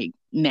look like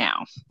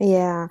now?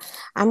 Yeah,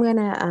 I'm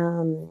gonna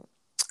um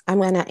I'm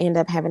gonna end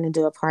up having to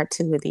do a part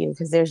two with you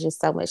because there's just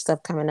so much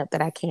stuff coming up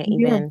that I can't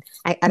Yeah, even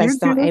I you're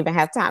just don't good. even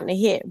have time to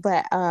hit.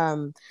 But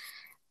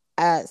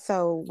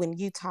so when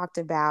you talked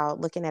about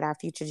looking at our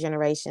future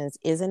generations,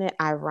 isn't it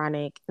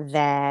ironic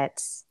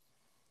that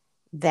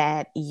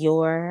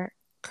your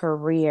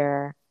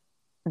career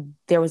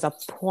there was a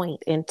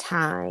point in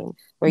time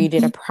where you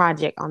did a Hmm.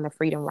 project on the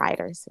freedom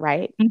riders,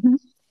 right? Hmm.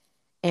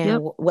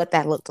 And Yep. what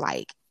that looked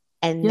like.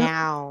 And Yep.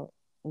 now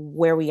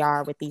where we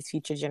are with these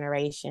future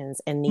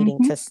generations and needing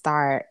Hmm. to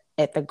start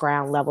at the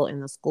ground level in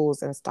the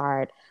schools and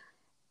start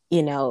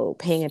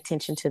paying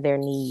attention to their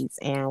needs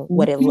and Hmm.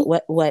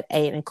 what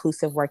an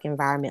inclusive work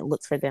environment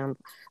looks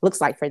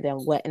like for them,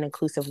 what an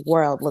inclusive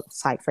world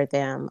looks like for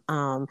them.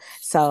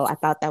 So I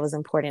thought that was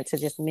important to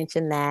just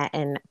mention that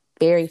and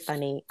very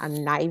funny.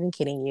 I'm not even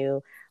kidding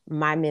you.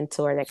 My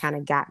mentor that kind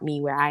of got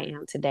me where I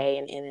am today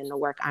and in the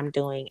work I'm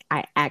doing,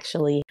 I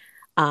actually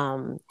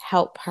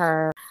help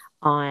her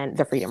on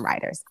the Freedom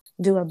Riders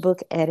do a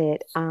book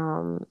edit.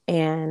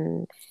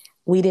 And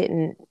we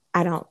didn't,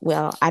 I don't,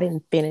 well, I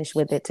didn't finish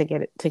with it to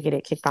get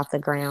it kicked off the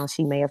ground.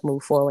 She may have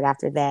moved forward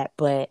after that,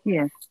 but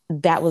Yeah.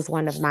 that was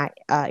one of my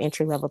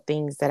entry level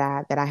things that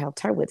I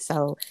helped her with.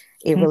 So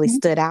it really Mm-hmm.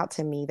 stood out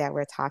to me that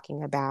we're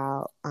talking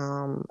about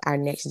our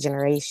next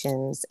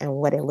generations and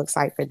what it looks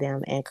like for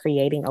them and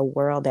creating a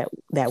world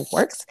that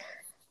works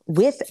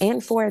with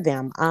and for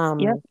them.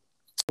 Yep.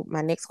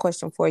 My next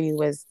question for you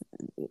was,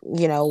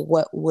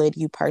 what would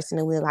you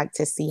personally like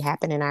to see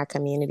happen in our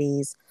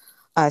communities,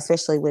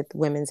 especially with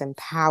women's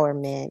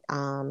empowerment?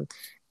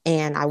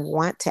 And I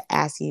want to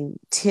ask you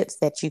tips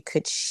that you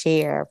could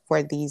share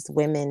for these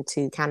women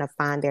to kind of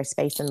find their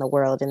space in the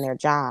world and their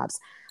jobs.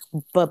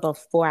 But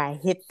before I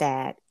hit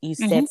that, you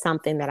Mm-hmm. said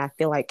something that I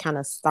feel like kind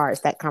of starts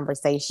that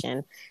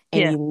conversation.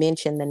 And Yeah. you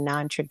mentioned the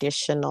non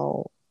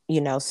traditional,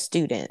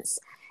 students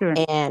Sure.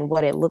 and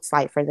what it looks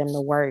like for them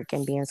to work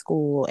and be in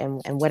school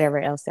and whatever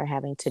else they're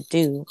having to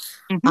do.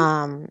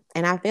 Mm-hmm.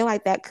 And I feel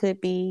like that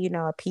could be,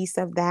 a piece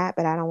of that,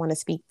 but I don't want to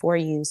speak for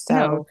you. No.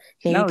 So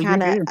can you No, you're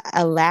kind of good.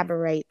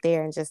 elaborate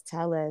there and just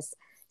tell us,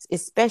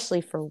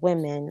 especially for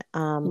women,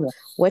 Yeah.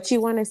 what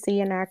you want to see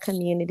in our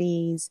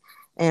communities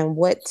and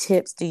what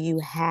tips do you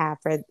have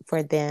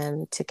for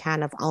them to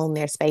kind of own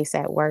their space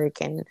at work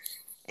and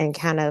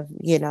kind of,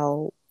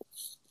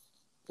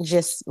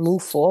 just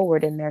move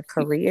forward in their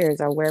careers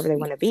or wherever they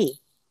want to be?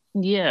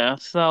 Yeah,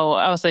 so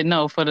I would say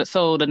no for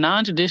the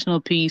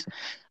non-traditional piece.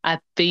 I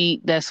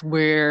think that's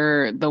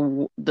where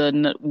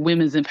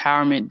women's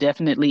empowerment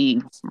definitely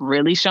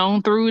really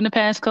shone through in the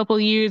past couple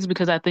of years,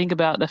 because I think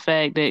about the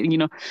fact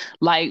that,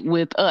 like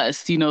with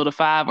us, the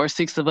five or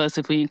six of us,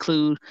 if we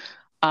include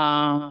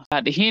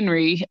Dr.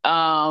 Henry,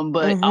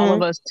 but all of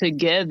Mm-hmm. us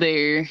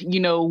together,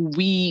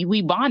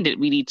 we bonded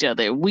with each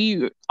other.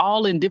 We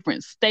all in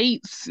different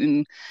states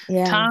and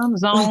Yeah. time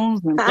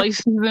zones and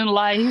places in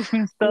life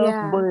and stuff,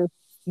 Yeah. but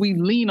we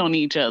lean on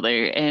each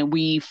other, and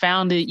we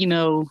found it,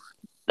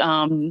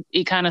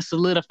 it kind of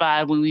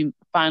solidified when we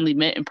finally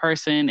met in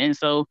person. And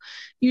so,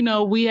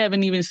 we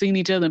haven't even seen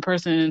each other in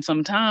person in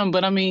some time,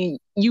 but I mean,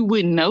 you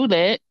wouldn't know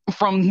that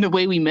from the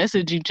way we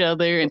message each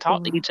other and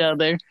talk to each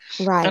other.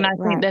 And Right, I think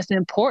right. that's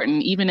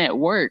important, even at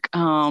work.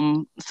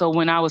 So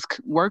when I was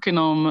working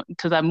on,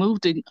 because I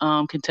moved to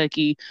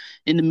Kentucky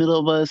in the middle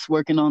of us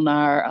working on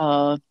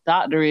our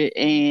doctorate,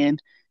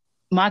 and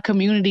my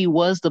community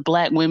was the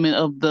Black women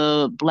of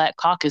the Black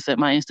caucus at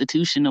my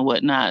institution and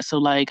whatnot. So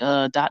like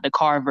Dr.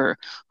 Carver,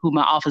 who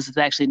my office is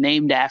actually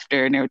named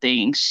after and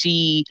everything,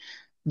 she's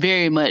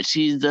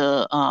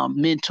the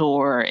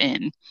mentor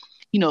and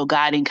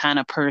guiding kind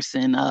of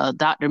person.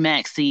 Dr.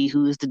 Maxey,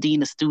 who is the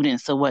dean of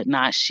students or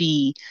whatnot,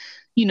 she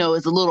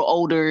is a little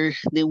older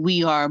than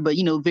we are, but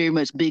very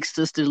much big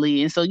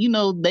sisterly. And so,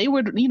 they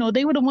were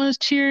the ones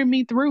cheering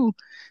me through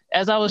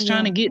as I was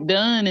trying to Yeah. get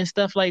done and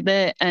stuff like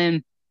that.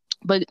 And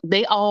but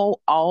they all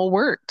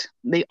worked.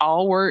 They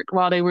all worked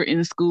while they were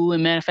in school.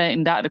 And matter of fact,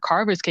 in Dr.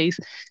 Carver's case,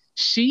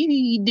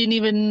 she didn't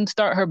even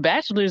start her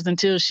bachelor's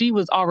until she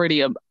was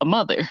already a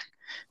mother.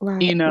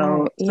 Right,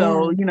 right.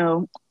 So Yeah.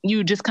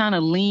 you just kind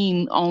of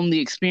lean on the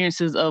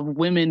experiences of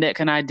women that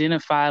can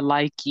identify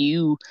like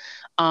you.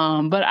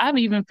 But I've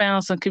even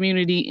found some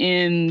community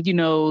in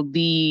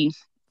the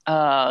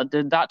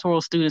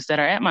doctoral students that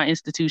are at my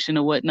institution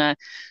or whatnot.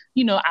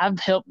 I've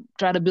helped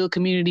try to build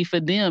community for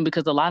them,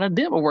 because a lot of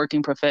them are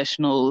working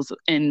professionals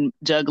and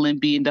juggling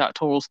being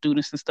doctoral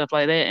students and stuff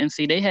like that. And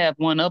see, they have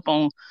one up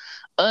on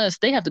us.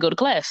 They have to go to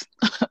class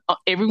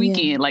every Yeah.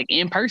 weekend, like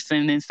in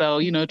person. And so,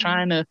 Mhm.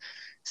 trying to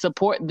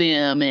support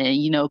them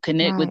and,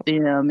 connect with Right.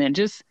 them and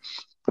just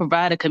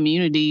provide a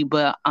community.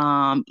 But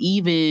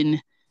even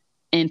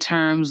in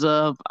terms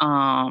of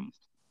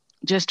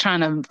just trying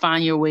to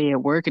find your way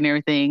at work and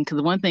everything,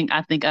 because one thing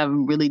I think I've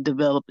really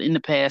developed in the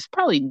past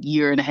probably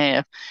year and a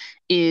half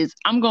is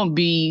I'm going to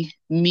be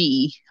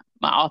me,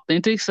 my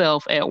authentic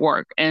self at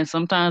work. And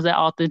sometimes that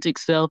authentic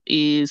self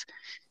is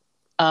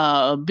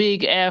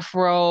big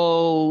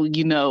afro,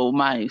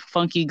 my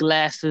funky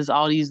glasses,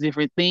 all these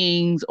different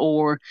things,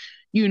 or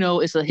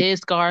it's a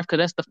headscarf, because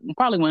that's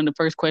probably one of the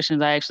first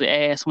questions I actually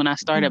asked when I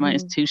started my Mhm.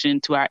 institution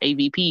to our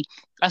AVP.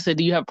 I said,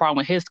 "Do you have a problem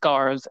with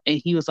headscarves?"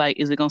 And he was like,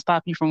 "Is it gonna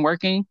stop you from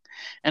working?"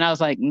 And I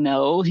was like,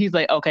 "No." He's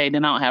like, "Okay,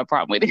 then I don't have a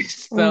problem with it."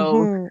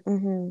 So Mhm.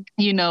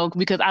 Mhm.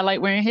 because I like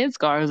wearing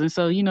headscarves. And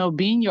so,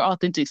 being your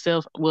authentic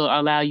self will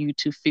allow you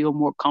to feel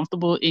more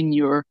comfortable in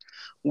your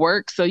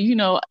work. So,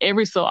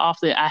 every so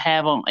often I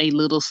have on a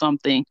little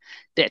something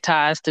that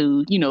ties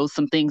to,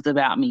 some things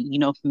about me.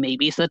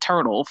 Maybe it's a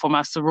turtle for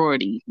my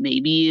sorority.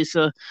 Maybe it's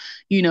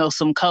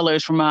some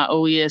colors from my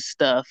OES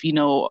stuff.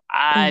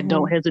 I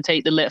don't Mhm.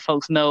 hesitate to let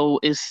folks know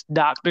it's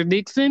Dr.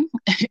 Dixon,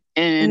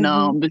 and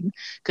Mhm.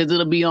 because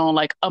it'll be on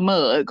like a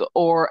mug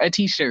or a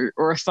t-shirt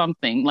or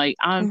something. Like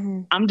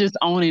Mhm. I'm just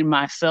owning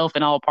myself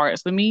in all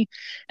parts of me.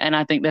 And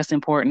I think that's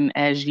important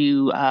as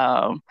you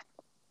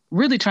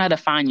really try to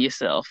find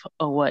yourself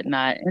or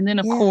whatnot. And then,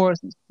 of Yeah. course,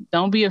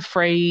 don't be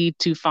afraid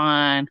to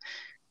find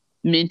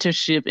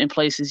mentorship in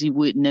places you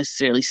wouldn't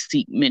necessarily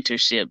seek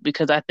mentorship,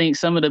 because I think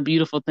some of the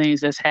beautiful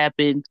things that's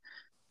happened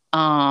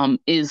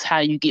is how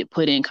you get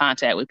put in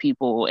contact with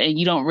people and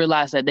you don't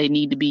realize that they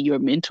need to be your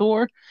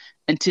mentor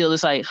until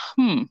it's like,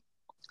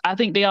 I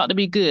think they ought to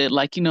be good.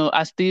 Like,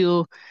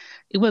 it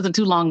wasn't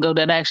too long ago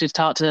that I actually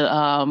talked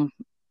to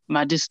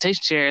my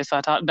dissertation chair. So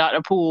I talked to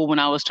Dr. Poole when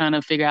I was trying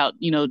to figure out,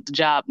 the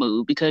job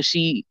move, because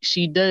she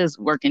does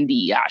work in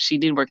DEI. She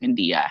did work in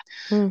DEI.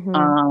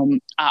 Mm-hmm.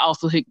 I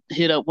also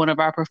hit up one of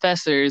our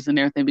professors and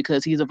everything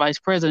because he's a vice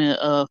president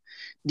of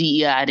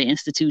DEI at the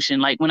institution.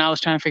 Like when I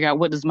was trying to figure out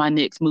what does my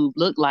next move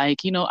look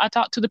like, I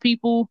talked to the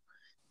people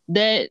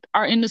that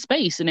are in the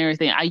space and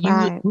everything.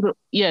 Right.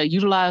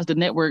 Utilize the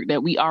network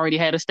that we already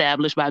had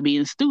established by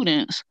being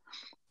students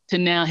to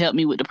now help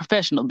me with the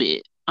professional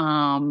bit.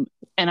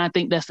 And I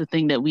think that's the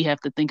thing that we have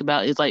to think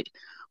about is like,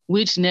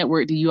 which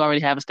network do you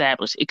already have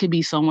established? It could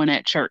be someone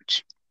at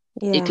church.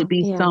 It Yeah. could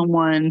be Yeah.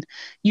 someone,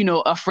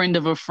 a friend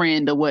of a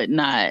friend or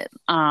whatnot.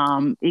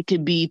 It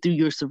could be through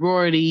your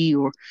sorority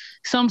or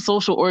some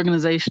social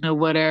organization or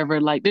whatever.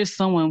 Like there's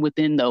someone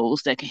within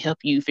those that can help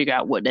you figure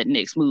out what that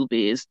next move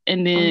is.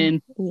 And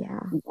then Yeah.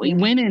 Yeah.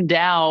 when in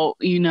doubt,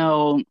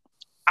 I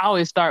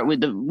always start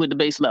with the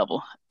base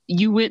level.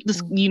 You went to,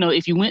 Mm.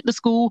 if you went to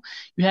school,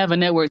 you have a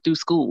network through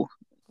school.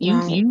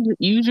 Right.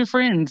 Use your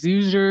friends,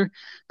 use your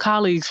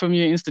colleagues from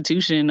your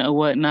institution or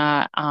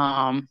whatnot.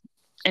 And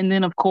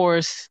then of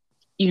course,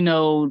 you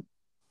know,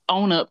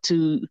 own up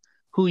to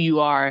who you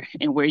are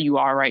and where you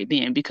are right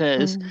then.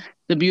 Because Mm.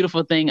 the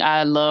beautiful thing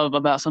I love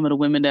about some of the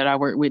women that I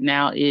work with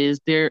now is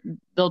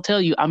they'll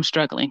tell you I'm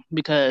struggling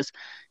because,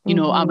 I'm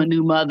a Mm-hmm.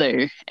 new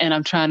mother and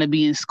I'm trying to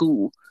be in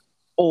school,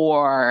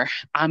 or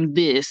I'm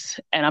this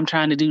and I'm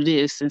trying to do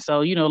this. And so,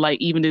 like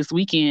even this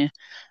weekend,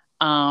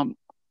 um,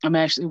 I'm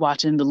actually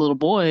watching the little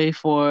boy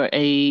for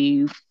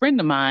a friend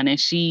of mine, and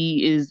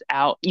she is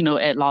out,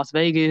 at Las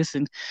Vegas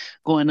and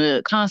going to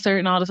a concert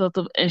and all this other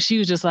stuff. And she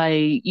was just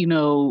like,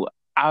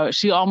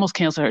 she almost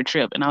canceled her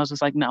trip, and I was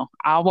just like, no,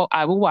 I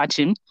will watch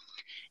him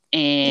Yeah.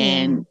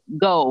 and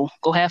go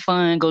have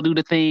fun, go do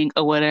the thing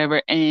or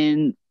whatever,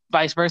 and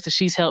vice versa.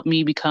 She's helped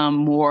me become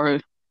more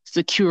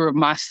secure of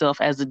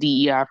myself as a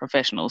DEI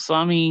professional. So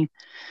I mean,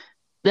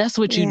 that's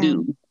what you Yeah.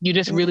 do. You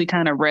just Yeah. really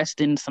kind of rest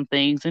in some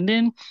things, and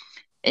then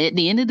at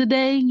the end of the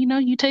day,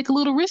 you take a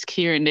little risk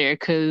here and there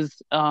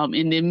because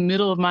in the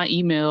middle of my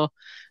email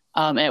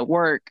at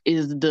work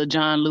is the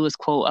John Lewis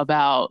quote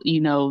about,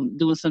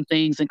 doing some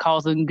things and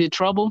causing good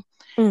trouble.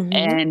 Mm-hmm.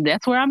 And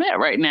that's where I'm at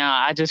right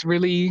now. I just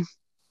really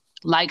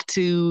like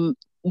to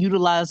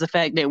utilize the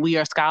fact that we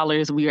are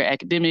scholars, we are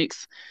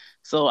academics.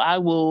 So I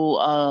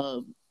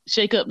will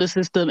shake up the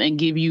system and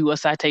give you a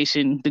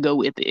citation to go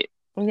with it.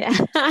 Yeah.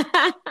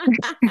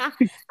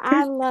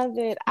 I love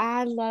it.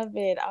 I love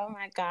it. Oh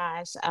my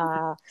gosh.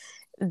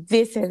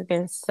 This has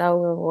been so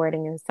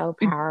rewarding and so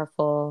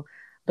powerful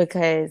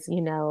because,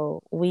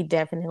 we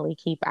definitely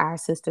keep our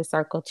sister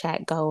circle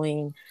chat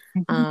going.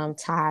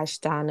 Mhm. Tosh,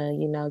 Donna,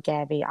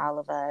 Gabby, all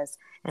of us.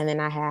 And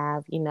then I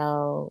have,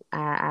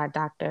 our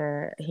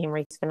Dr.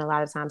 Henry spend a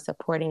lot of time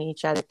supporting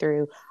each other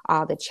through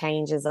all the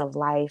changes of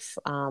life,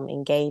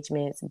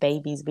 engagements,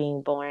 babies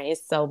being born.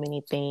 It's so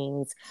many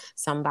things.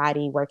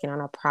 Somebody working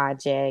on a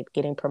project,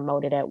 getting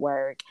promoted at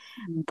work,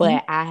 Mhm.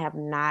 but I have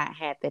not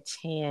had the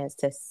chance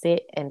to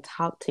sit and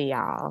talk to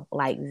y'all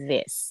like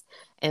this.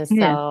 And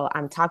Yeah. so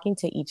I'm talking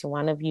to each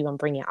one of you. I'm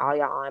bringing all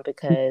y'all on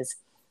because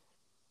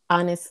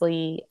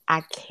honestly,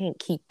 I can't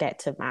keep that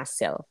to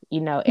myself.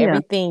 Yeah.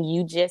 Everything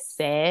you just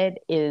said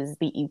is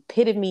the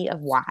epitome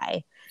of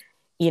why.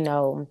 You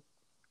know,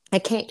 I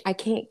can't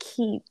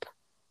keep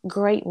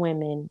great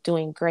women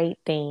doing great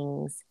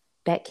things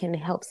that can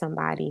help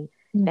somebody,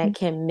 Mhm. that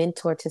can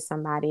mentor to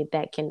somebody,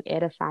 that can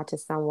edify to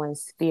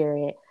someone's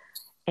spirit,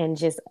 and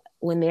just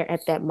when they're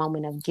at that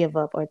moment of give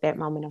up or at that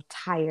moment of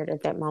tired or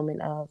that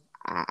moment of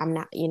I'm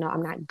not,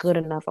 I'm not good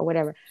enough or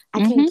whatever. I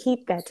can't Mhm.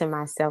 keep that to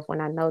myself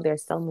when I know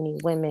there's so many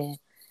women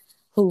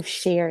who've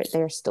shared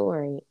their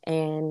story.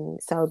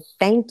 And so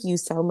thank you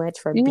so much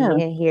for Yeah.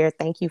 being here.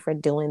 Thank you for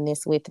doing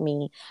this with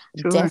me.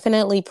 Sure.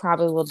 Definitely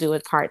probably will do a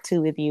part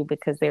two with you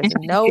because there's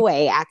no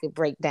way I could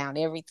break down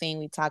everything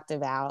we talked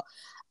about.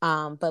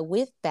 But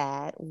with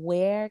that,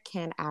 where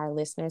can our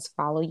listeners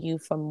follow you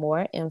for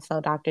more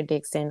info, Dr.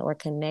 Dixon, or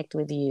connect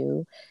with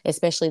you,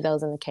 especially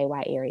those in the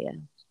KY area?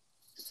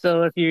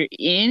 So if you're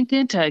in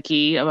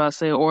Kentucky, about to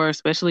say, or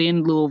especially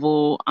in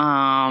Louisville,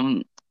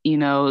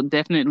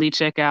 definitely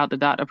check out the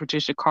Dr.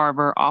 Patricia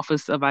Carver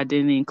Office of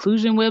Identity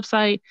Inclusion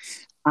website.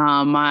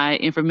 My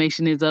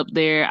information is up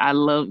there. I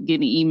love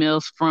getting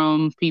emails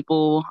from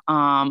people.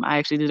 I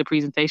actually did a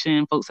presentation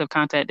and folks have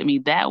contacted me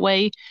that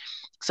way.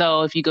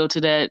 So if you go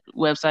to that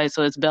website,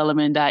 so it's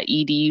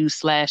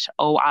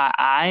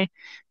bellarmine.edu/OII.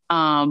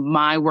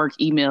 My work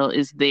email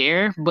is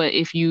there. But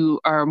if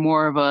you are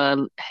more of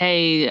a,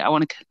 hey, I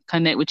want to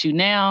connect with you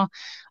now,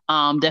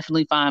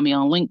 definitely find me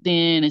on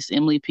LinkedIn. It's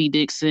Emily P.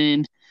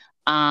 Dixon.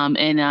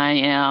 And I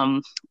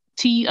am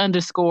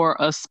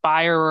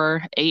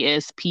T_aspirer,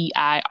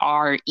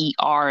 ASPIRER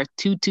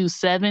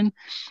 227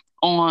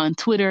 on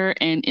Twitter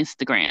and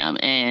Instagram.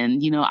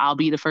 And, I'll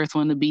be the first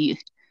one to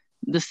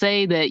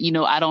say that,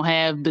 I don't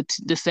have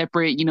the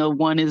separate,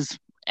 one is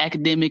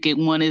academic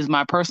and one is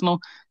my personal.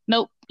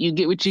 Nope. You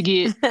get what you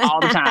get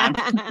all the time.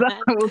 So,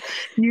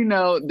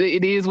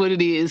 it is what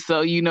it is.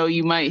 So,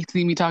 you might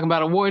see me talking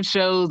about award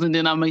shows and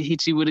then I'm going to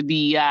hit you with a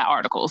DEI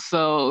article.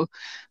 So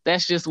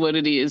that's just what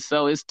it is.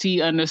 So it's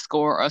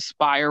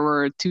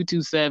T_aspirer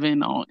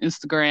 227 on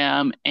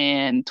Instagram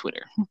and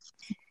Twitter.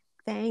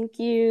 Thank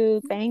you.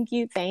 Thank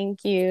you.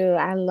 Thank you.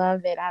 I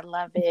love it. I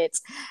love it.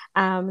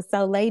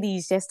 So,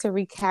 ladies, just to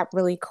recap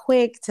really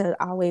quick, to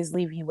always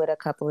leave you with a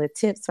couple of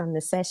tips from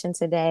the session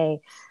today.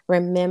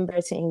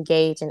 Remember to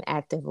engage in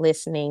active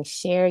listening,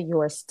 share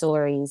your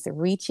stories,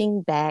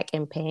 reaching back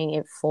and paying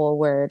it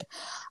forward.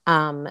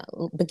 Um,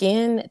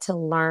 Begin to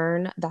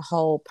learn the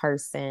whole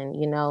person,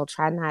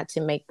 try not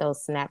to make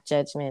those snap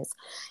judgments.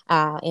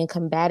 In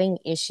combating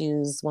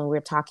issues when we're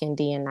talking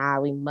D&I,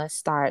 we must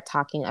start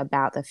talking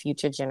about the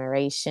future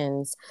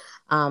generations.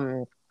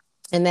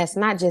 And that's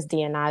not just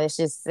D&I. It's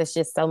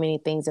just so many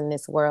things in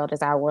this world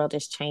as our world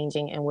is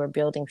changing and we're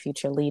building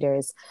future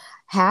leaders.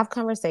 Have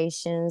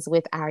conversations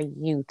with our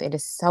youth. It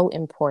is so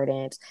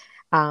important.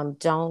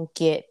 Don't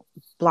get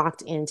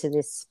blocked into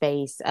this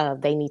space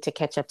of they need to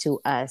catch up to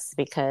us,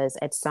 because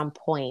at some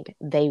point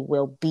they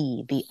will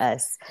be the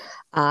us.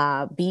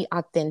 Be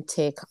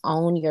authentic,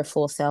 own your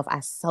full self. I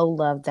so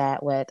love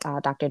that what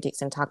Dr.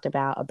 Dixon talked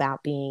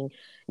about being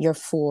your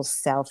full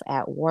self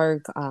at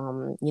work,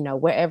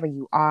 wherever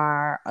you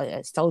are,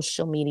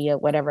 social media,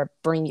 whatever,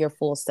 bring your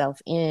full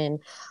self in.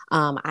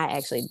 I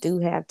actually do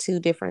have two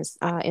different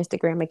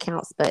Instagram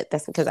accounts, but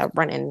that's because I'm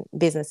running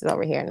businesses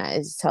over here and it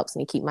just helps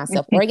me keep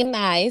myself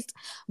organized.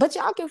 But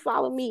y'all can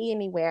follow me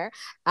anywhere.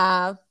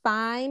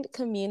 Find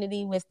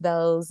community with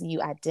those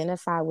you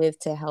identify with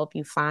to help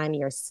you find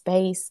your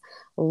space.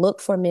 Look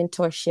for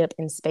mentorship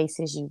in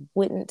spaces you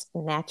wouldn't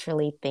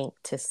naturally think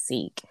to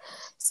seek.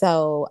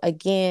 So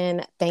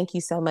again, thank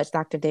you so much,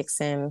 Dr.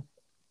 Dixon.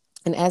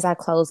 And as I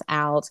close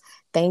out,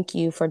 thank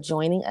you for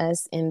joining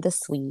us in the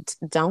suite.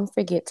 Don't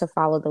forget to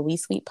follow the We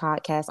Suite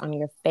podcast on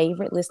your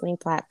favorite listening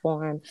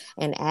platform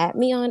and add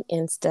me on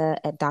Insta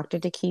at Dr.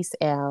 Dakise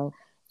L.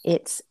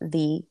 It's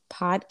the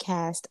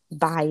podcast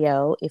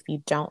bio if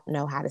you don't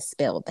know how to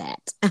spell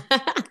that.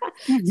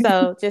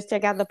 So just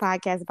check out the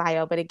podcast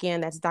bio. But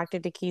again, that's Dr.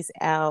 Dakise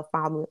L.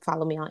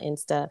 Follow me on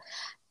Insta.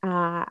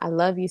 I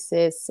love you,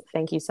 sis.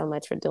 Thank you so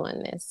much for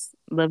doing this.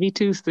 Love you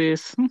too,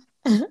 sis.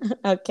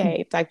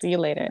 Okay, talk to you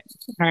later.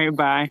 All right,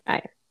 bye.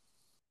 Bye.